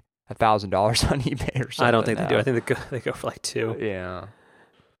like $1,000 on eBay or something. I don't think now. they do. I think they go for like $2. Yeah.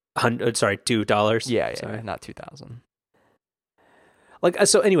 $2. Yeah, sorry. Not 2,000. Like,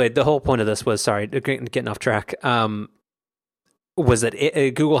 so anyway, the whole point of this was, sorry, getting off track, was that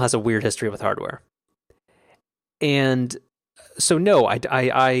Google has a weird history with hardware. And so no,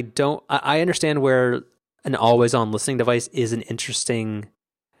 I don't. I understand where an always-on listening device is an interesting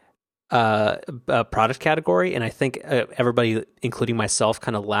product category, and I think everybody, including myself,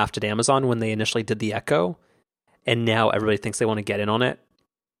 kind of laughed at Amazon when they initially did the Echo, and now everybody thinks they want to get in on it.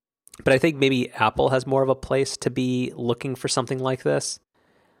 But I think maybe Apple has more of a place to be looking for something like this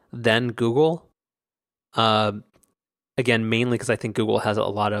than Google. Again, mainly because I think Google has a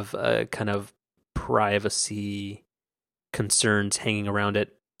lot of kind of privacy concerns hanging around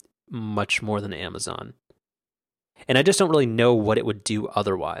it much more than Amazon. And I just don't really know what it would do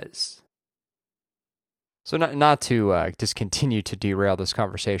otherwise. So not to just continue to derail this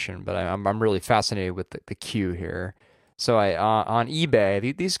conversation, but I'm really fascinated with the Q here. So on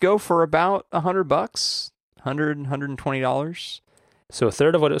eBay, these go for about $100, $120. So a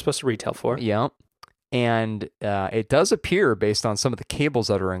third of what it was supposed to retail for. Yeah. And it does appear, based on some of the cables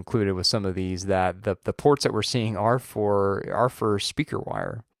that are included with some of these, that the ports that we're seeing are for speaker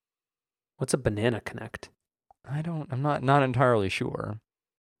wire. What's a Banana Connect? I'm not entirely sure.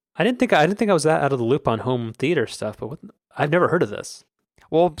 I didn't think I was that out of the loop on home theater stuff, but I've never heard of this.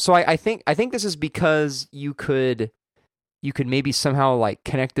 Well, so I think this is because you could maybe somehow like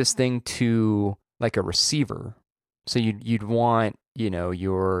connect this thing to like a receiver. So you'd want,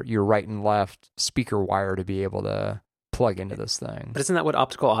 your right and left speaker wire to be able to plug into this thing. But isn't that what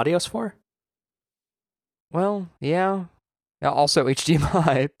optical audio is for? Well, yeah. Also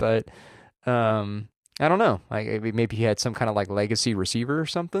HDMI, but I don't know. Like maybe he had some kind of like legacy receiver or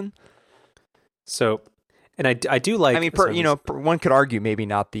something. So, and I do like. I mean, one could argue maybe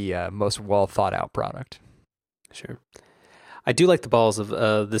not the most well thought out product. Sure. I do like the balls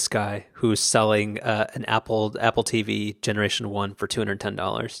of this guy who's selling an Apple TV Generation 1 for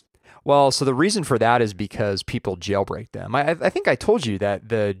 $210. Well, so the reason for that is because people jailbreak them. I think I told you that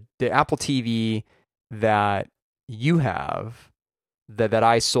the Apple TV that you have that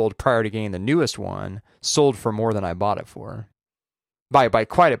I sold prior to getting the newest one sold for more than I bought it for, by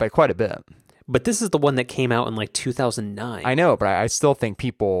quite a bit. But this is the one that came out in like 2009. I know, but I still think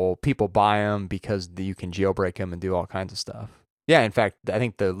people buy them because you can jailbreak them and do all kinds of stuff. Yeah, in fact, I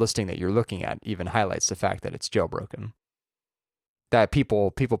think the listing that you're looking at even highlights the fact that it's jailbroken. That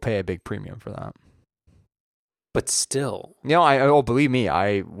people pay a big premium for that. But still, believe me,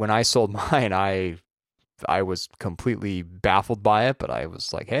 when I sold mine, I was completely baffled by it, but I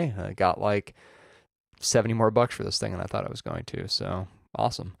was like, hey, I got like $70 more for this thing than I thought I was going to. So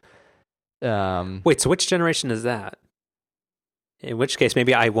awesome. Wait, so which generation is that? In which case,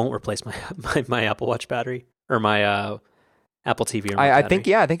 maybe I won't replace my Apple Watch battery or my Apple TV. I think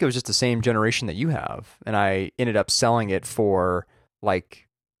it was just the same generation that you have, and I ended up selling it for like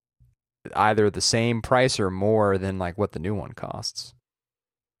either the same price or more than like what the new one costs.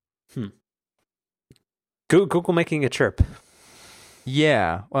 Google making a chirp.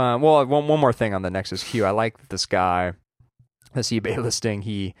 Yeah. Well, one more thing on the Nexus Q. I like that this guy, this eBay listing,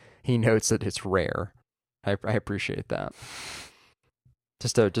 he notes that it's rare. I appreciate that.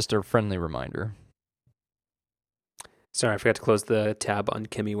 Just a friendly reminder. Sorry, I forgot to close the tab on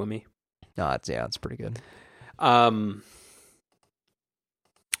Kimmy Wimmy. No, it's pretty good.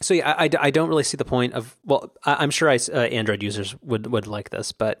 So yeah, I don't really see the point of. Well, I'm sure Android users would like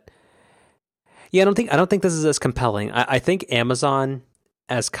this, but yeah, I don't think this is as compelling. I think Amazon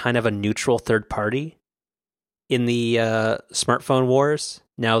as kind of a neutral third party in the smartphone wars.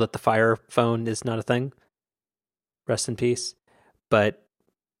 Now that the Fire phone is not a thing, rest in peace. But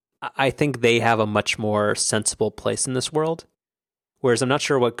I think they have a much more sensible place in this world. Whereas I'm not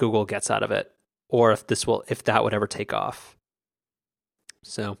sure what Google gets out of it, or if that would ever take off.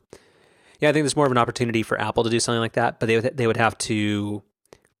 So, yeah, I think there's more of an opportunity for Apple to do something like that, but they would have to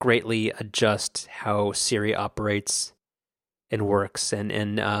greatly adjust how Siri operates and works,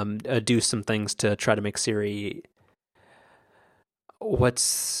 and do some things to try to make Siri.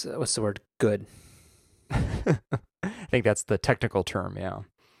 What's the word? Good. I think that's the technical term. Yeah.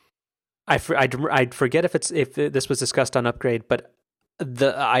 I forget if this was discussed on Upgrade, but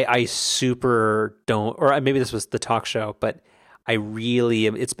I super don't, or maybe this was the talk show, but I really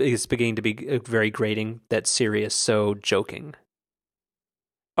am. It's beginning to be very grating that Siri is so joking.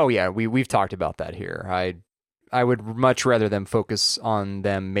 Oh yeah, we've talked about that here. I would much rather them focus on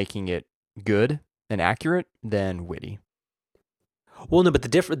them making it good and accurate than witty. Well, no, but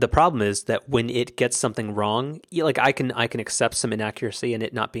the problem is that when it gets something wrong, like I can accept some inaccuracy and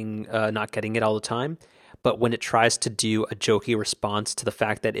it not being not getting it all the time, but when it tries to do a jokey response to the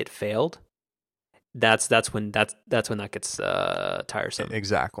fact that it failed, that's when that gets tiresome.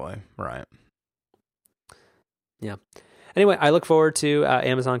 Exactly. Right. Yeah. Anyway, I look forward to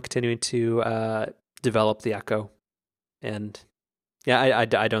Amazon continuing to develop the Echo, and yeah,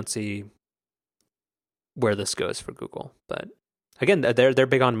 I don't see where this goes for Google, but again, they're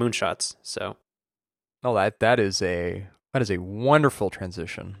big on moonshots. So, that is a wonderful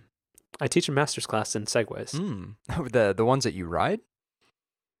transition. I teach a master's class in Segways. The ones that you ride?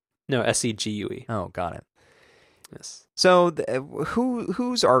 No, SEGUE. Oh, got it. Yes. So,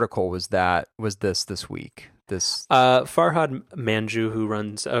 whose article was this week? This Farhad Manjoo, who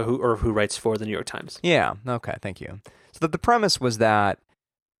runs who writes for the New York Times. Yeah. Okay. Thank you. So the premise was that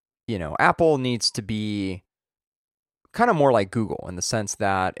Apple needs to be kind of more like Google in the sense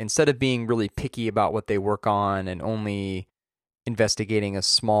that instead of being really picky about what they work on and only investigating a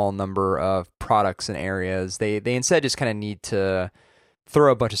small number of products and areas, they instead just kind of need to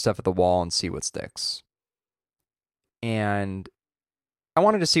throw a bunch of stuff at the wall and see what sticks. And I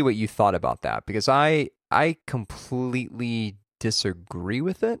wanted to see what you thought about that, because I completely disagree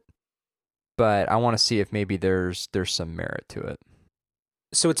with it, but I want to see if maybe there's some merit to it.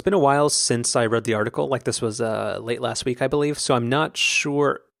 So it's been a while since I read the article. Like, this was late last week, I believe. So I'm not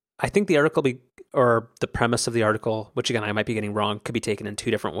sure. I think the article or the premise of the article, which again I might be getting wrong, could be taken in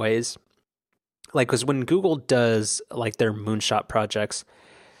two different ways. Like, because when Google does like their moonshot projects,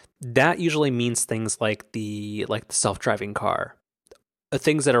 that usually means things like the self-driving car,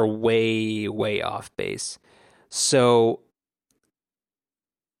 things that are way, way off base. So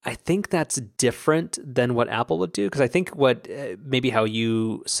I think that's different than what Apple would do, because I think what maybe how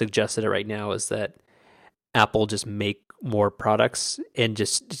you suggested it right now is that Apple just make more products and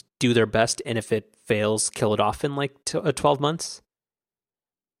just do their best, and if it fails, kill it off in like 12 months.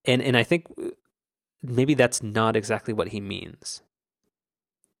 And I think maybe that's not exactly what he means.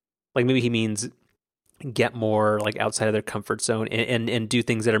 Like maybe he means get more like outside of their comfort zone and do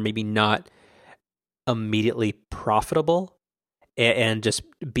things that are maybe not immediately profitable, and just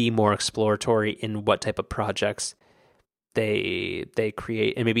be more exploratory in what type of projects they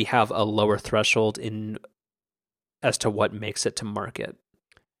create, and maybe have a lower threshold in as to what makes it to market.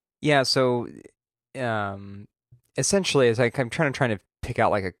 Yeah, so essentially, it's like I'm trying to pick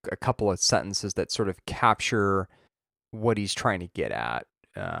out like a couple of sentences that sort of capture what he's trying to get at.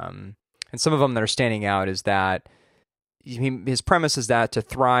 And some of them that are standing out is that his premise is that to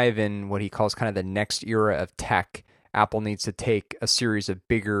thrive in what he calls kind of the next era of tech, Apple needs to take a series of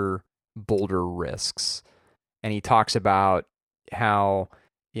bigger, bolder risks. And he talks about how,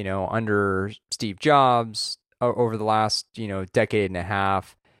 under Steve Jobs, over the last, decade and a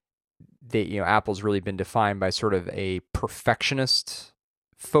half, Apple's really been defined by sort of a perfectionist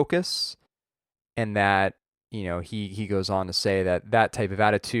focus, and that, he goes on to say that type of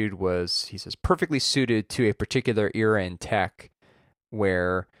attitude was, he says, perfectly suited to a particular era in tech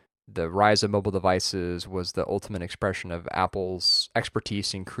where the rise of mobile devices was the ultimate expression of Apple's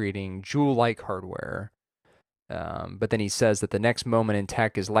expertise in creating jewel-like hardware. But then he says that the next moment in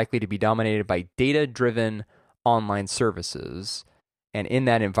tech is likely to be dominated by data-driven online services. And in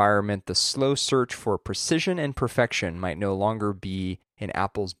that environment, the slow search for precision and perfection might no longer be in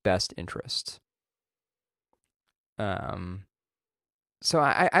Apple's best interest. So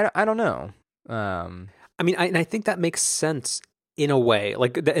I don't know. I mean, I think that makes sense in a way.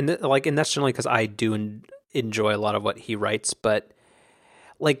 And that's generally because I do enjoy a lot of what he writes. But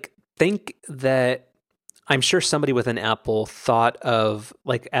like, think that I'm sure somebody within Apple thought of,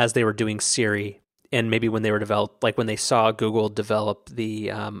 like, as they were doing Siri, and maybe when they were developed, like when they saw Google develop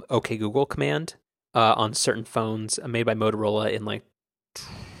the OK Google command on certain phones made by Motorola in like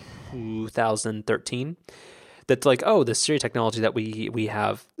 2013, that's like, oh, the Siri technology that we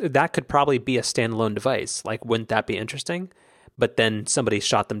have, that could probably be a standalone device. Like, wouldn't that be interesting? But then somebody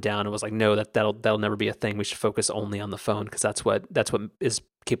shot them down and was like, no, that'll never be a thing. We should focus only on the phone because that's what is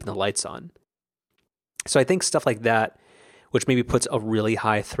keeping the lights on. So I think stuff like that, which maybe puts a really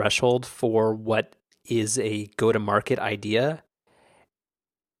high threshold for what is a go-to-market idea,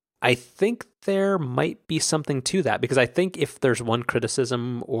 I think there might be something to that, because I think if there's one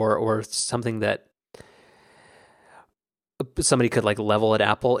criticism or something that somebody could like level at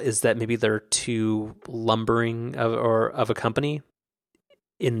Apple, is that maybe they're too lumbering of a company,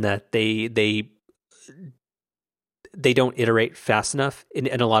 in that they don't iterate fast enough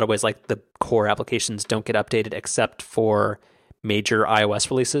in a lot of ways. Like, the core applications don't get updated except for major iOS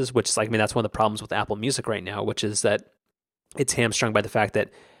releases, which is like, I mean, that's one of the problems with Apple Music right now, which is that it's hamstrung by the fact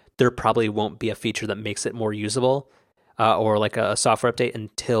that there probably won't be a feature that makes it more usable or like a software update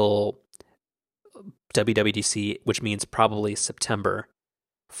until WWDC, which means probably September,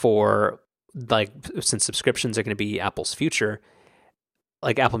 for like, since subscriptions are going to be Apple's future,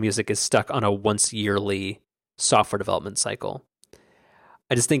 like Apple Music is stuck on a once yearly software development cycle.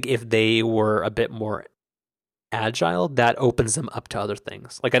 I just think if they were a bit more agile, that opens them up to other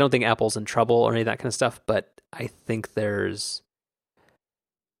things. Like, I don't think Apple's in trouble or any of that kind of stuff, but I think they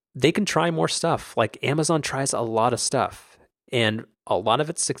can try more stuff. Like, Amazon tries a lot of stuff, and a lot of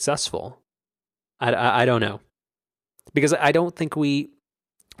it's successful. I don't know, because I don't think we're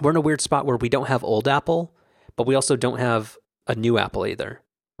in a weird spot where we don't have old Apple, but we also don't have a new Apple either.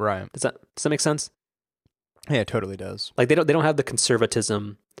 Right. Does that make sense? Yeah, it totally does. Like, they don't have the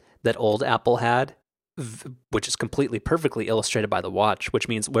conservatism that old Apple had, which is perfectly illustrated by the watch, which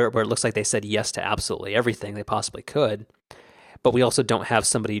means where it looks like they said yes to absolutely everything they possibly could. But we also don't have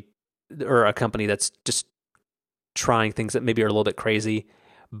somebody or a company that's just trying things that maybe are a little bit crazy,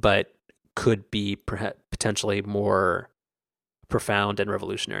 but could be potentially more profound and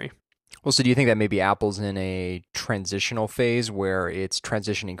revolutionary. Well, so do you think that maybe Apple's in a transitional phase where it's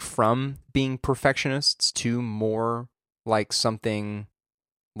transitioning from being perfectionists to more like something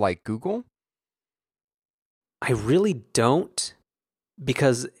like Google? I really don't,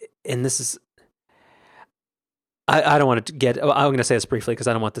 because, and this is, I don't want to get, I'm going to say this briefly because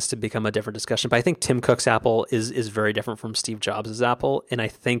I don't want this to become a different discussion, but I think Tim Cook's Apple is very different from Steve Jobs' Apple. And I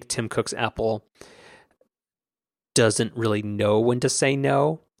think Tim Cook's Apple doesn't really know when to say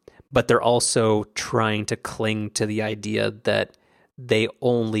no, but they're also trying to cling to the idea that they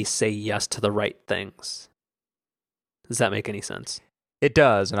only say yes to the right things. Does that make any sense? It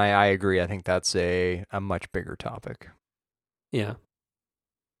does, and I agree. I think that's a much bigger topic. Yeah.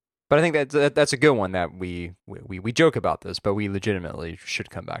 But I think that's a good one that we joke about this, but we legitimately should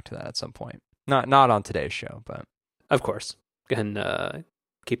come back to that at some point. Not on today's show, but of course. Go ahead and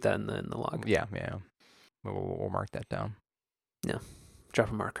keep that in the log. Yeah. We'll mark that down. Yeah,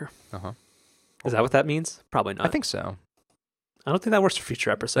 drop a marker. Uh-huh. Is that what that means? Probably not. I think so. I don't think that works for future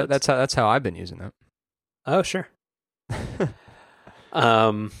episodes. That's how I've been using it. Oh, sure.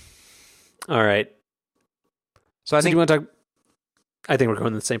 All right. So I think you want to talk. I think we're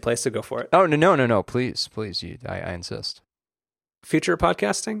going to the same place, so go for it. Oh no! Please, I insist. Future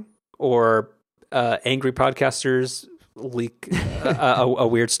podcasting or angry podcasters leak a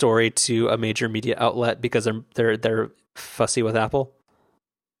weird story to a major media outlet because they're fussy with Apple.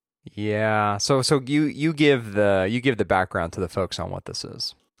 Yeah. So you give the background to the folks on what this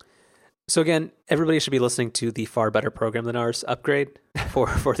is. So again, everybody should be listening to the Far Better Program Than Ours upgrade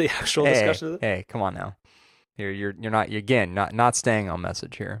for the actual discussion of it. Hey, come on now. You're not staying on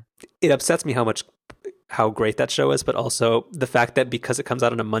message here. It upsets me how great that show is, but also the fact that because it comes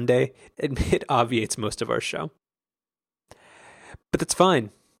out on a Monday, it obviates most of our show. But that's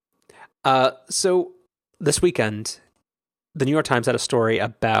fine. So this weekend, the New York Times had a story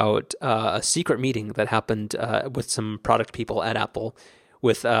about a secret meeting that happened with some product people at Apple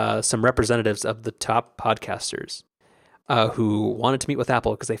with some representatives of the top podcasters who wanted to meet with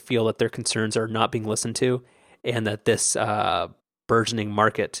Apple because they feel that their concerns are not being listened to and that this burgeoning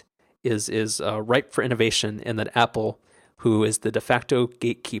market is ripe for innovation, and that Apple, who is the de facto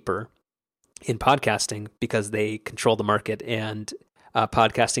gatekeeper in podcasting because they control the market and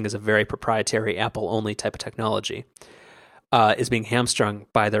podcasting is a very proprietary Apple-only type of technology, is being hamstrung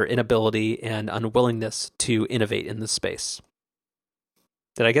by their inability and unwillingness to innovate in this space.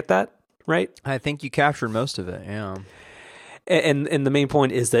 Did I get that right? I think you captured most of it, yeah. And the main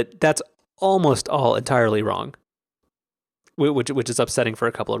point is that that's almost all entirely wrong, which is upsetting for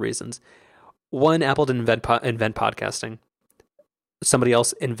a couple of reasons. One, Apple didn't invent podcasting. Somebody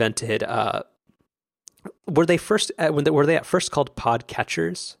else invented. Were they at first called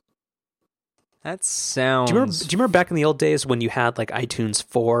podcatchers? That sounds. Do you remember back in the old days when you had like iTunes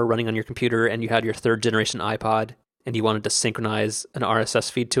 4 running on your computer and you had your third generation iPod and you wanted to synchronize an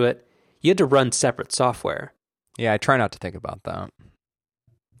RSS feed to it? You had to run separate software. Yeah, I try not to think about that.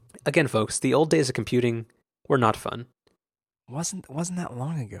 Again, folks, the old days of computing were not fun. Wasn't that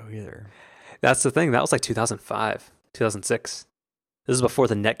long ago either. That's the thing. That was like 2005, 2006. This is before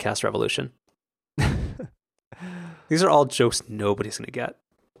the netcast revolution. These are all jokes nobody's going to get.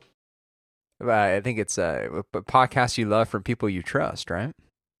 I think it's podcasts you love from people you trust, right?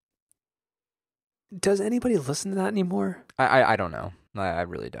 Does anybody listen to that anymore? I don't know. I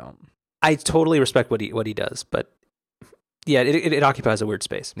really don't. I totally respect what he does, but yeah, it occupies a weird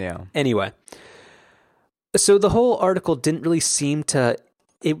space. Yeah. Anyway, so the whole article didn't really seem to.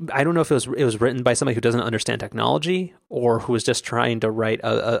 I don't know if it was written by somebody who doesn't understand technology or who was just trying to write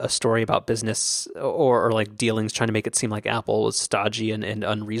a story about business or like dealings, trying to make it seem like Apple was stodgy and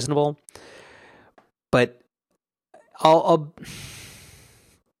unreasonable. But I'll do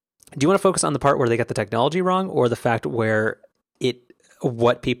you want to focus on the part where they got the technology wrong, or the fact where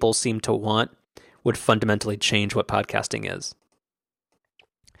what people seem to want would fundamentally change what podcasting is?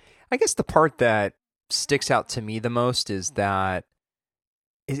 I guess the part that sticks out to me the most is that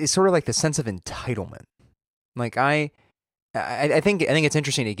it's sort of like the sense of entitlement. Like I think it's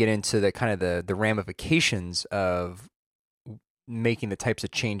interesting to get into the kind of the ramifications of making the types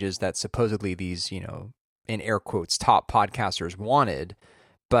of changes that supposedly these, in air quotes, top podcasters wanted.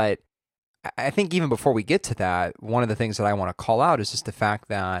 But I think even before we get to that, one of the things that I want to call out is just the fact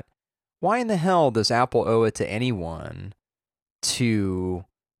that why in the hell does Apple owe it to anyone to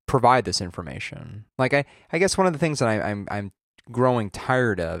provide this information? Like I guess one of the things that I'm growing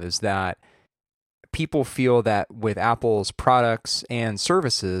tired of is that people feel that with Apple's products and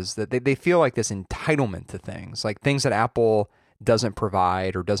services that they feel like this entitlement to things, like things that Apple doesn't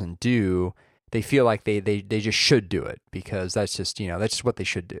provide or doesn't do. They feel like they just should do it because that's just what they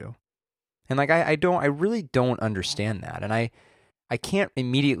should do. And like I really don't understand that. And I can't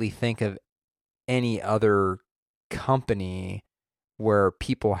immediately think of any other company where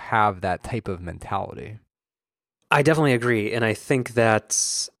people have that type of mentality. I definitely agree, and I think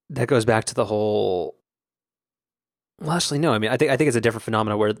that goes back to the whole. Well, actually, no. I mean, I think it's a different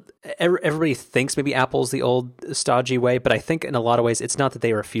phenomenon where everybody thinks maybe Apple's the old stodgy way, but I think in a lot of ways it's not that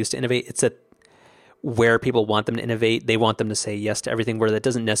they refuse to innovate; it's that where people want them to innovate, they want them to say yes to everything, where that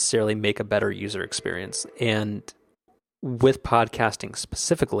doesn't necessarily make a better user experience. And with podcasting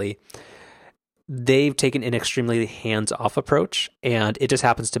specifically, they've taken an extremely hands-off approach, and it just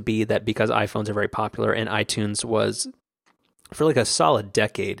happens to be that because iPhones are very popular and iTunes was, for like a solid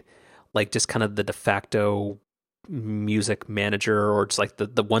decade, like just kind of the de facto music manager, or just like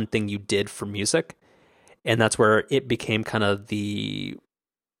the one thing you did for music. And that's where it became kind of the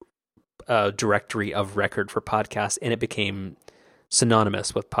directory of record for podcasts, and it became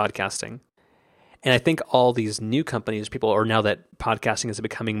synonymous with podcasting. And I think all these new companies, people, or now that podcasting is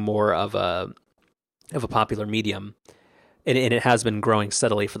becoming more of a popular medium, and it has been growing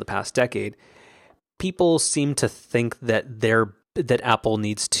steadily for the past decade, people seem to think that that Apple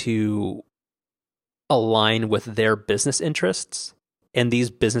needs to align with their business interests, and these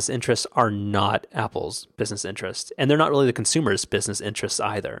business interests are not Apple's business interests, and they're not really the consumer's business interests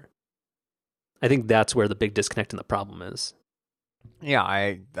either. I think that's where the big disconnect and the problem is. Yeah,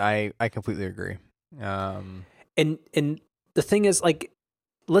 I completely agree. And the thing is, like,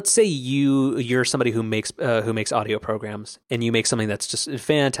 let's say you're somebody who makes audio programs, and you make something that's just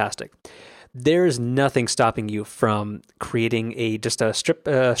fantastic. There's nothing stopping you from creating a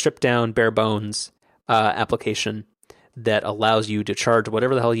stripped down, bare bones application that allows you to charge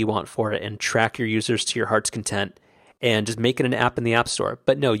whatever the hell you want for it and track your users to your heart's content, and just make it an app in the App Store.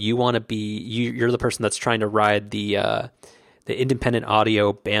 But no, you want to be you're the person that's trying to ride the independent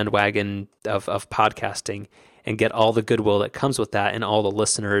audio bandwagon of podcasting and get all the goodwill that comes with that, and all the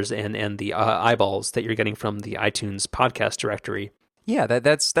listeners and the eyeballs that you're getting from the iTunes podcast directory. Yeah,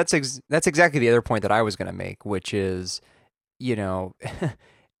 that's exactly the other point that I was going to make, which is, you're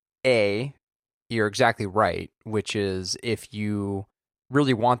exactly right, which is if you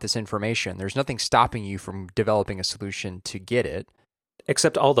really want this information, there's nothing stopping you from developing a solution to get it.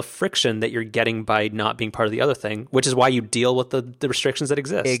 Except all the friction that you're getting by not being part of the other thing, which is why you deal with the restrictions that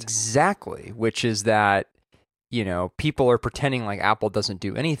exist. Exactly, which is that, people are pretending like Apple doesn't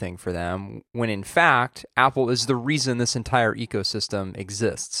do anything for them, when in fact, Apple is the reason this entire ecosystem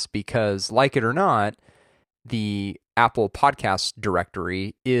exists, because, like it or not, the Apple Podcast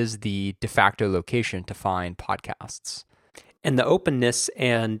directory is the de facto location to find podcasts. And the openness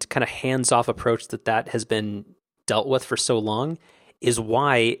and kind of hands-off approach that has been dealt with for so long is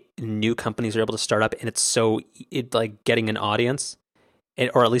why new companies are able to start up, and it's like getting an audience,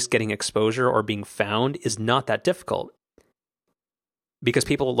 or at least getting exposure or being found, is not that difficult. Because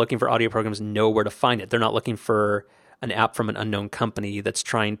people looking for audio programs know where to find it. They're not looking for an app from an unknown company that's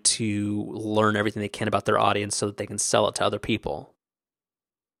trying to learn everything they can about their audience so that they can sell it to other people.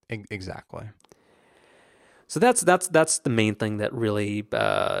 Exactly. So that's the main thing that really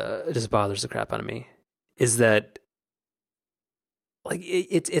just bothers the crap out of me, is that, like,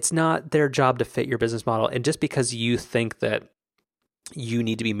 it's not their job to fit your business model. And just because you think that you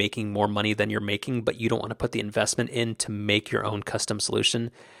need to be making more money than you're making, but you don't want to put the investment in to make your own custom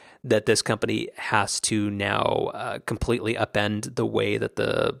solution, that this company has to now completely upend the way that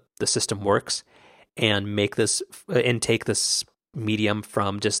the system works, and take this medium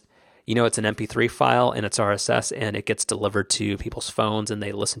from just, it's an MP3 file and it's RSS and it gets delivered to people's phones and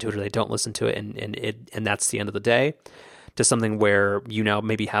they listen to it or they don't listen to it, and that's the end of the day, to something where you now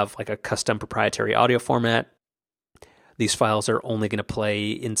maybe have like a custom proprietary audio format. These files are only going to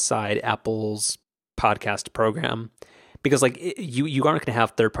play inside Apple's podcast program, because like you aren't going to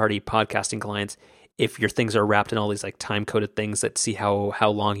have third-party podcasting clients if your things are wrapped in all these like time-coded things that see how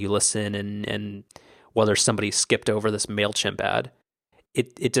long you listen and whether somebody skipped over this MailChimp ad.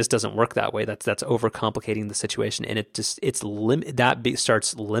 It just doesn't work that way. That's overcomplicating the situation, and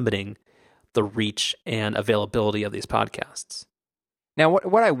starts limiting the reach and availability of these podcasts. Now,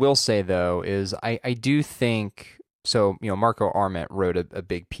 what I will say though is I do think so. Marco Arment wrote a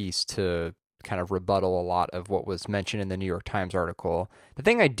big piece to kind of rebuttal a lot of what was mentioned in the New York Times article. The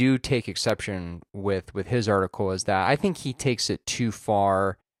thing I do take exception with his article is that I think he takes it too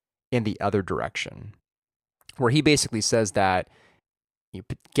far in the other direction, where he basically says that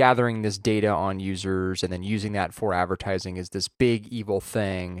gathering this data on users and then using that for advertising is this big evil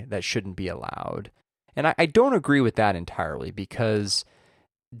thing that shouldn't be allowed. And I don't agree with that entirely, because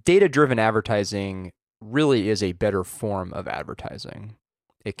data-driven advertising really is a better form of advertising.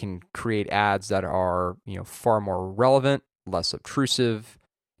 It can create ads that are, far more relevant, less obtrusive.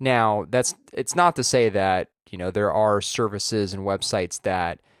 Now, it's not to say that, there are services and websites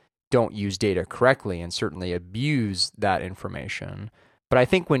that don't use data correctly and certainly abuse that information. But I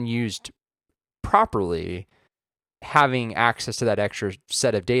think when used properly, having access to that extra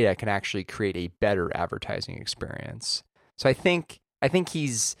set of data can actually create a better advertising experience. So I think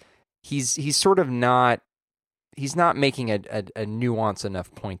he's sort of not, he's not making a nuanced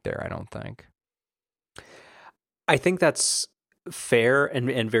enough point there, I don't think. I think that's fair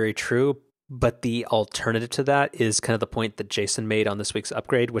and very true, but the alternative to that is kind of the point that Jason made on this week's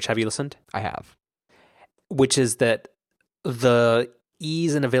Upgrade, which, have you listened? I have. Which is that the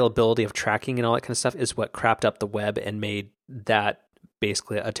ease and availability of tracking and all that kind of stuff is what crapped up the web and made that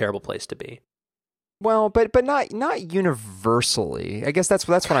basically a terrible place to be. Well, but not universally. I guess that's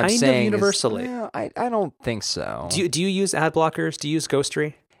what I'm saying. Kind of universally. I don't think so. Do you use ad blockers? Do you use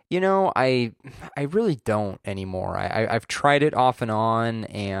Ghostery? I really don't anymore. I've tried it off and on,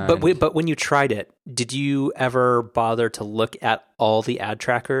 and but when you tried it, did you ever bother to look at all the ad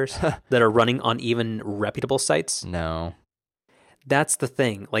trackers that are running on even reputable sites? No. That's the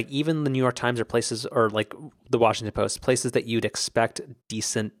thing. Like even the New York Times or places, or like the Washington Post, places that you'd expect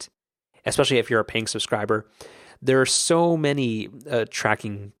decent, especially if you're a paying subscriber. There are so many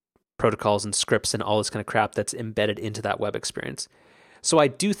tracking protocols and scripts and all this kind of crap that's embedded into that web experience. So I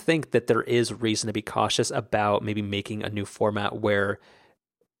do think that there is reason to be cautious about maybe making a new format where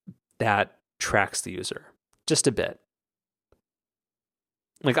that tracks the user just a bit.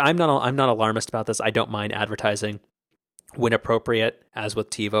 Like I'm not alarmist about this. I don't mind advertising. When appropriate, as with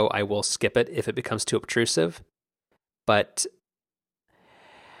TiVo, I will skip it if it becomes too obtrusive. But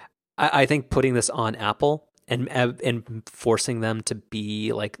I think putting this on Apple and forcing them to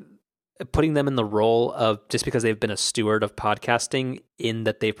be like, putting them in the role of, just because they've been a steward of podcasting, in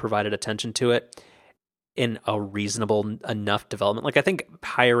that they've provided attention to it in a reasonable enough development. Like I think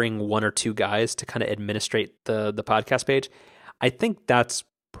hiring one or two guys to kind of administrate the podcast page, I think that's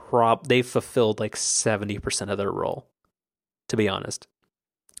they've fulfilled like 70% of their role. To be honest,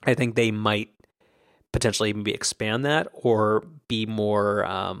 I think they might potentially even expand that, or be more,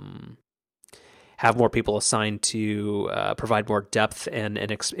 have more people assigned to provide more depth and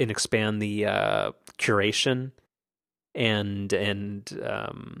expand the curation and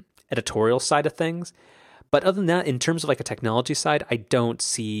editorial side of things. But other than that, in terms of like a technology side, I don't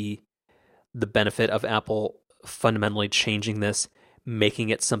see the benefit of Apple fundamentally changing this, making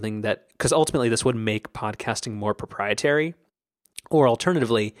it something that, because ultimately this would make podcasting more proprietary. Or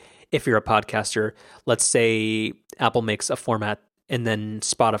alternatively, if you're a podcaster, let's say Apple makes a format and then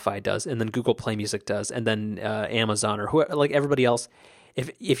Spotify does, and then Google Play Music does, and then Amazon or whoever, like everybody else.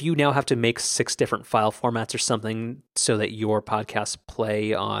 If you now have to make 6 different file formats or something so that your podcasts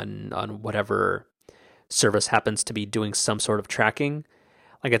play on whatever service happens to be doing some sort of tracking,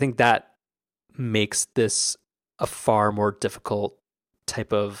 like I think that makes this a far more difficult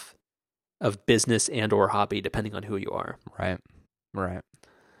type of business and or hobby, depending on who you are. Right.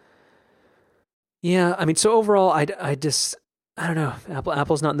 Yeah, I mean, so overall, I don't know.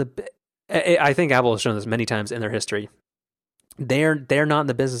 Apple's not in the. I think Apple has shown this many times in their history. They're not in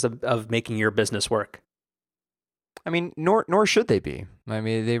the business of making your business work. I mean, nor should they be. I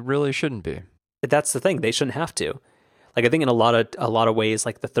mean, they really shouldn't be. That's the thing. They shouldn't have to. Like I think in a lot of ways,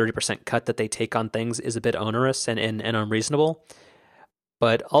 like the 30% cut that they take on things is a bit onerous and unreasonable.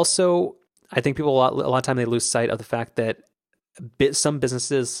 But also, I think people a lot of time they lose sight of the fact that some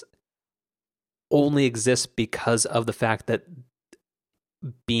businesses only exist because of the fact that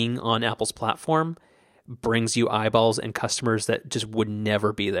being on Apple's platform brings you eyeballs and customers that just would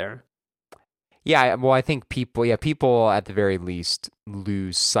never be there. Yeah, well, I think people at the very least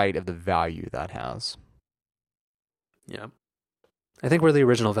lose sight of the value that has. Yeah. I think we're the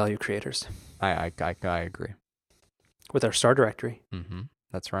original value creators. I agree. With our star directory. Mm-hmm.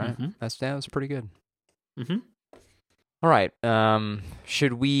 That's right. Mm-hmm. That was pretty good. Mm-hmm. All right.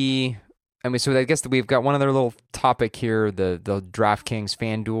 Should we? I mean, so I guess that we've got one other little topic here, the DraftKings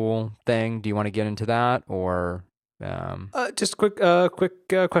FanDuel thing. Do you want to get into that, or? Just a quick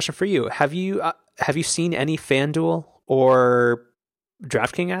question for you. Have you seen any FanDuel or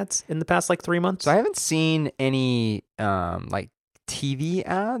DraftKings ads in the past like 3 months? So I haven't seen any like TV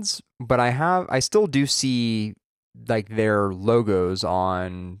ads, but I still do see like their logos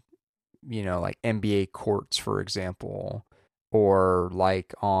on, like NBA courts, for example, or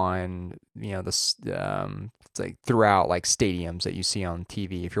like on, this it's like throughout like stadiums that you see on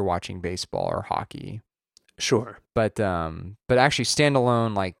TV if you're watching baseball or hockey. Sure. But actually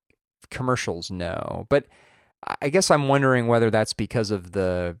standalone like commercials, no. But I guess I'm wondering whether that's because of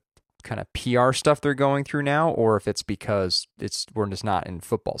the kind of PR stuff they're going through now, or if it's because we're just not in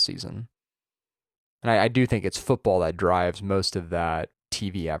football season. And I do think it's football that drives most of that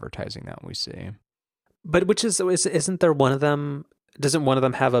TV advertising that we see. But isn't there one of them? Doesn't one of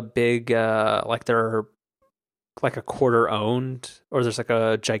them have a big like they're like a quarter owned, or there's like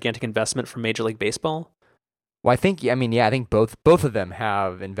a gigantic investment from Major League Baseball? Well, I think both of them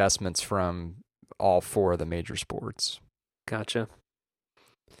have investments from all 4 of the major sports. Gotcha.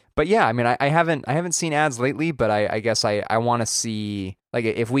 But yeah, I mean, I haven't seen ads lately, but I guess I want to see, like,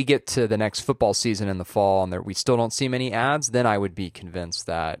 if we get to the next football season in the fall and we still don't see many ads, then I would be convinced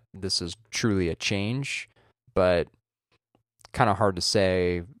that this is truly a change. But kind of hard to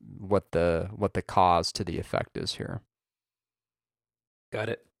say what the cause to the effect is here. Got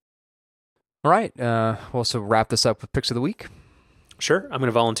it. All right. We'll also wrap this up with picks of the week. Sure. I'm going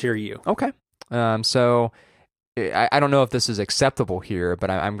to volunteer you. Okay. So I don't know if this is acceptable here, but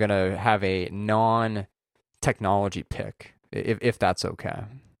I'm going to have a non-technology pick, if that's okay.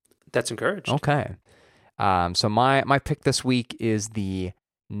 That's encouraged. Okay. So my pick this week is the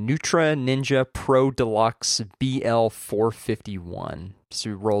Nutra Ninja Pro Deluxe BL451. So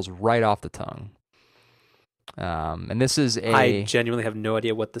it rolls right off the tongue. And this is I genuinely have no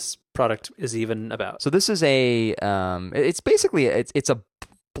idea what this product is even about. So this is it's basically it's a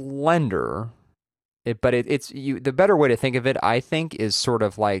blender, but the better way to think of it, I think, is sort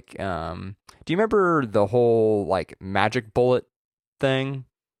of like, do you remember the whole like Magic Bullet thing?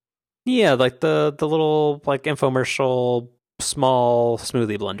 Yeah, like the little like infomercial small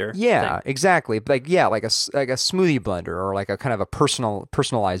smoothie blender. Yeah, thing. exactly. Like a smoothie blender, or like a kind of a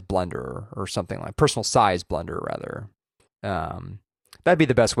personalized blender, or something like personal size blender rather. That'd be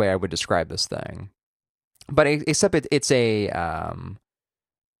the best way I would describe this thing. But except it's a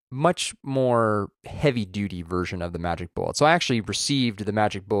much more heavy duty version of the Magic Bullet. So I actually received the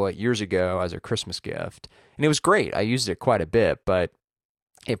Magic Bullet years ago as a Christmas gift, and it was great. I used it quite a bit, but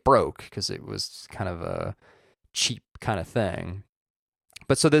it broke because it was kind of a cheap kind of thing.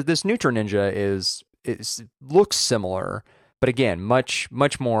 But so this Nutra Ninja looks similar, but again, much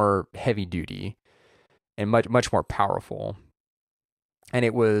more heavy duty and much more powerful. And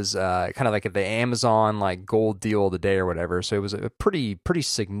it was kind of like the Amazon like gold deal of the day or whatever. So it was a pretty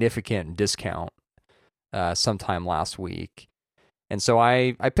significant discount sometime last week, and so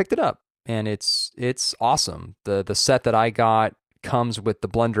I picked it up, and it's awesome. The set that I got comes with the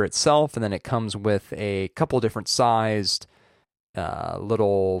blender itself, and then it comes with a couple different sized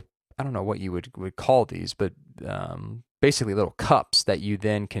little, I don't know what you would call these, but basically little cups that you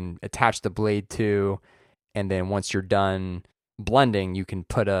then can attach the blade to, and then once you're done blending, you can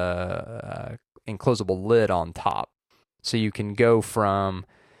put a enclosable lid on top, so you can go from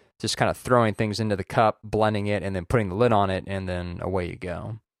just kind of throwing things into the cup, blending it, and then putting the lid on it, and then away you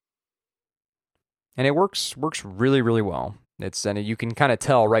go. And it works really, really well. And you can kind of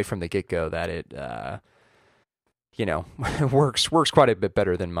tell right from the get-go that it works quite a bit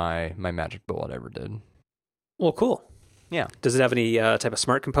better than my Magic Bullet ever did. Well, cool. Yeah. Does it have any type of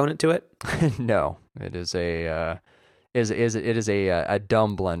smart component to it? No, it is a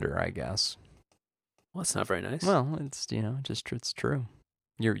dumb blender, I guess. Well, that's not very nice. Well, it's it's true.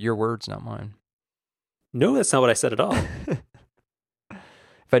 Your words, not mine. No, that's not what I said at all.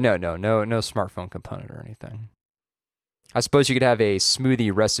 But no smartphone component or anything. I suppose you could have a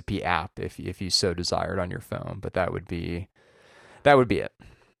smoothie recipe app if you so desired on your phone, but that would be it.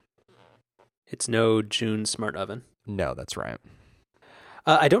 It's no June smart oven. No, that's right.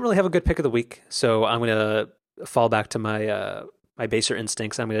 I don't really have a good pick of the week, so I'm going to fall back to my my baser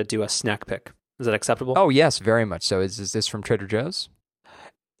instincts. I'm going to do a snack pick. Is that acceptable? Oh, yes, very much so. Is this from Trader Joe's?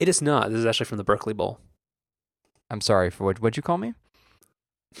 It is not. This is actually from the Berkeley Bowl. I'm sorry for what'd you call me?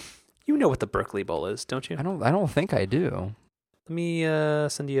 You know what the Berkeley Bowl is, don't you? I don't think I do. Let me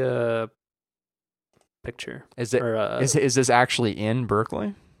send you a picture. Is this actually in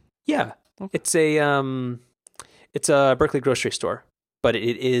Berkeley? Yeah. Okay. It's a Berkeley grocery store, but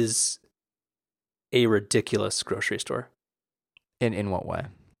it is a ridiculous grocery store. In what way?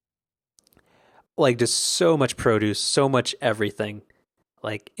 Like just so much produce, so much everything.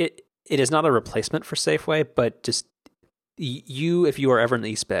 Like it is not a replacement for Safeway, but just if you are ever in the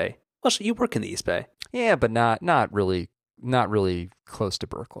East Bay. Well, actually, you work in the East Bay. Yeah, but not really close to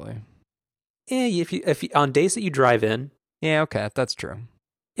Berkeley. Yeah, if you on days that you drive in. Yeah, okay, that's true.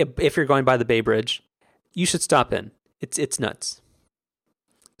 If you're going by the Bay Bridge, you should stop in. It's nuts.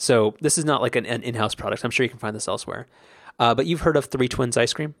 So this is not like an in-house product. I'm sure you can find this elsewhere. But you've heard of Three Twins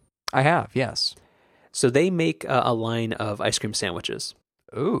ice cream? I have, yes. So they make a line of ice cream sandwiches.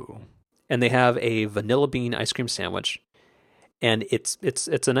 Ooh. And they have a vanilla bean ice cream sandwich. And it's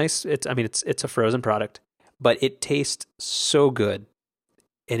a frozen product, but it tastes so good,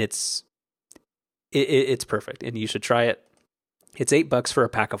 and it's perfect, and you should try it. It's $8 for a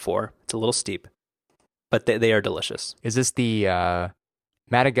pack of 4. It's a little steep, but they are delicious. Is this the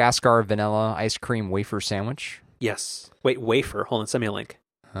Madagascar vanilla ice cream wafer sandwich? Yes. Wait, wafer. Hold on, send me a link.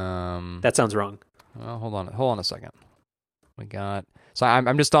 That sounds wrong. Well, hold on a second. We got. So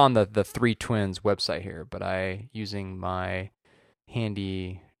I'm just on the Three Twins website here, but using my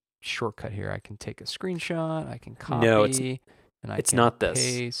handy shortcut here, I can take a screenshot, I can copy, and I can not this.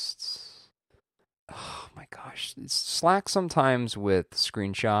 Paste. Oh my gosh, Slack sometimes with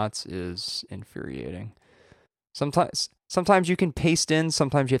screenshots is infuriating. Sometimes Sometimes you can paste in.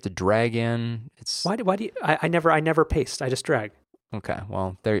 Sometimes you have to drag in. It's Why do you? I never paste. I just drag. okay.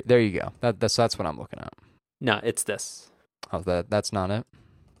 Well, there you go. That's what I'm looking at. No, it's this. Oh, that's not it.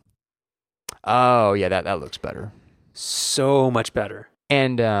 Oh yeah, that looks better. So much better.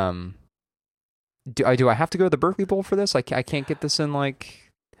 And do I have to go to the Berkeley Bowl for this? I can't get this in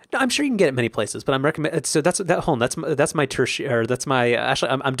like. No, I'm sure you can get it many places, but I'm recommend. So that's that. Hold on, that's my tertiary. That's my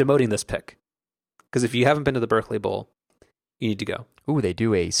actually. I'm demoting this pick because if you haven't been to the Berkeley Bowl, you need to go. Ooh, they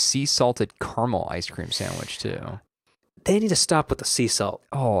do a sea salted caramel ice cream sandwich too. They need to stop with the sea salt.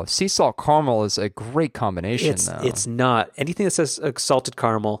 Oh, sea salt caramel is a great combination, though. It's not anything that says salted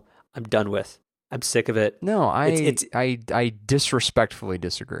caramel. I'm done with. I'm sick of it. No, I disrespectfully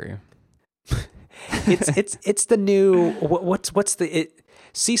disagree. It's the new what's the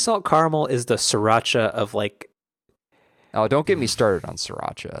sea salt caramel is the sriracha of like. Oh, don't get me started on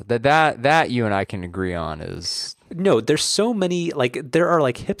sriracha. That you and I can agree on is No, there's so many like there are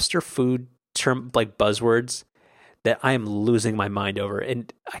like hipster food term like buzzwords that I am losing my mind over,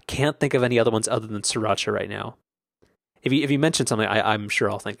 and I can't think of any other ones other than sriracha right now. If you mention something, I'm sure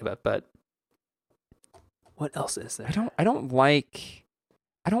I'll think of it. But what else is there? I don't like.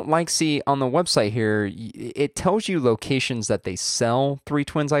 See, on the website here, it tells you locations that they sell Three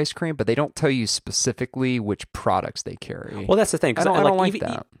Twins ice cream, but they don't tell you specifically which products they carry. Well, that's the thing. I don't like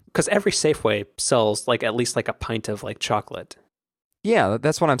that. Because every Safeway sells like at least like a pint of like chocolate. Yeah,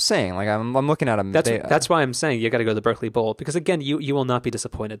 that's what I'm saying. Like I'm looking at them. That's why I'm saying you got to go to the Berkeley Bowl because again, you will not be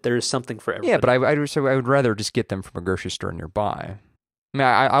disappointed. There is something for everybody. Yeah, but I would rather just get them from a grocery store nearby. I mean,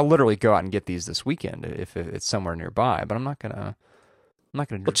 I'll literally go out and get these this weekend if it's somewhere nearby, but I'm not gonna. Well,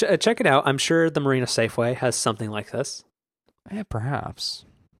 check it out. I'm sure the Marina Safeway has something like this. Yeah, perhaps.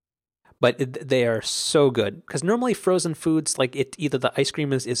 But they are so good because normally frozen foods, like either the ice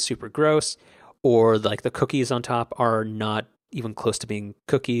cream is super gross, or like the cookies on top are not even close to being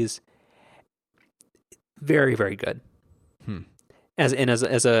cookies. Very, very good. As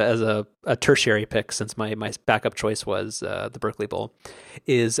a tertiary pick, since my backup choice was the Berkeley Bowl,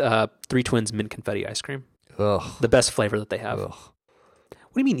 is Three Twins mint confetti ice cream. Ugh. The best flavor that they have. Ugh.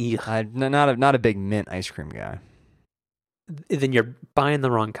 What do you mean? I'm not a big mint ice cream guy. Then you're buying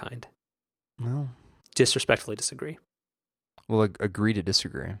the wrong kind. No. Disrespectfully disagree. We'll agree to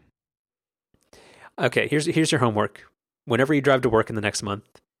disagree. Okay, here's your homework. Whenever you drive to work in the next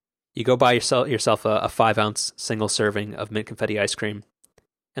month, you go buy yourself a 5-ounce single serving of mint confetti ice cream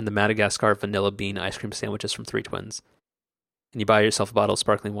and the Madagascar vanilla bean ice cream sandwiches from Three Twins. And you buy yourself a bottle of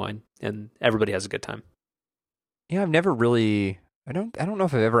sparkling wine, and everybody has a good time. Yeah, I've never really. I don't know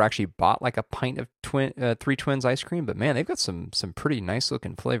if I've ever actually bought like a pint of Three Twins ice cream, but man, they've got some pretty nice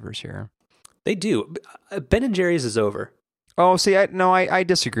looking flavors here. They do. Ben and Jerry's is over. Oh, see, I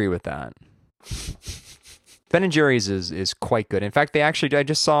disagree with that. Ben and Jerry's is quite good. In fact, I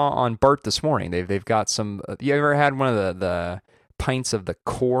just saw on Bart this morning. They've got some. You ever had one of the pints of the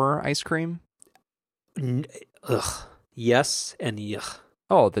core ice cream? Ugh. Yes and yuck.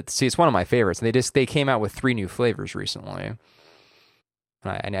 Oh, see, it's one of my favorites. They came out with 3 new flavors recently.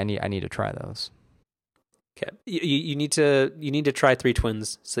 I need to try those. Okay, you need to try Three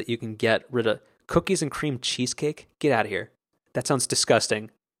Twins so that you can get rid of cookies and cream cheesecake. Get out of here. That sounds disgusting.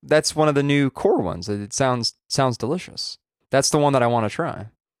 That's one of the new core ones. It sounds delicious. That's the one that I want to try.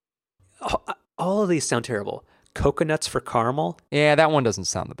 All of these sound terrible. Coconuts for caramel. Yeah, that one doesn't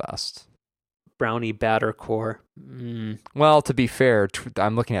sound the best. Brownie batter core. Well, to be fair,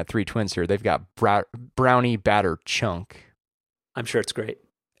 I'm looking at Three Twins here. They've got brownie batter chunk. I'm sure it's great.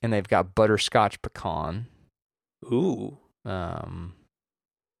 And they've got butterscotch pecan. Ooh.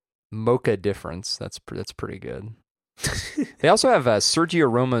 Mocha difference. That's pretty good. They also have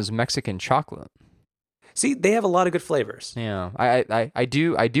Sergio Roma's Mexican chocolate. See, they have a lot of good flavors. Yeah, I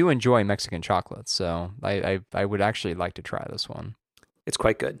do enjoy Mexican chocolate, so I would actually like to try this one. It's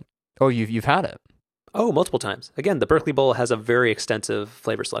quite good. Oh, you've had it? Oh, multiple times. Again, the Berkeley Bowl has a very extensive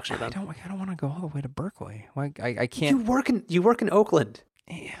flavor selection of them. I don't want to go all the way to Berkeley. I can't. You work in Oakland.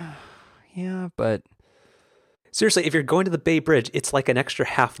 Yeah, but seriously, if you're going to the Bay Bridge, it's like an extra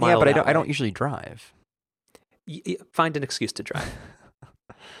half mile. Yeah, but I don't usually drive. Find an excuse to drive.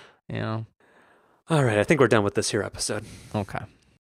 Yeah. All right, I think we're done with this here episode. Okay.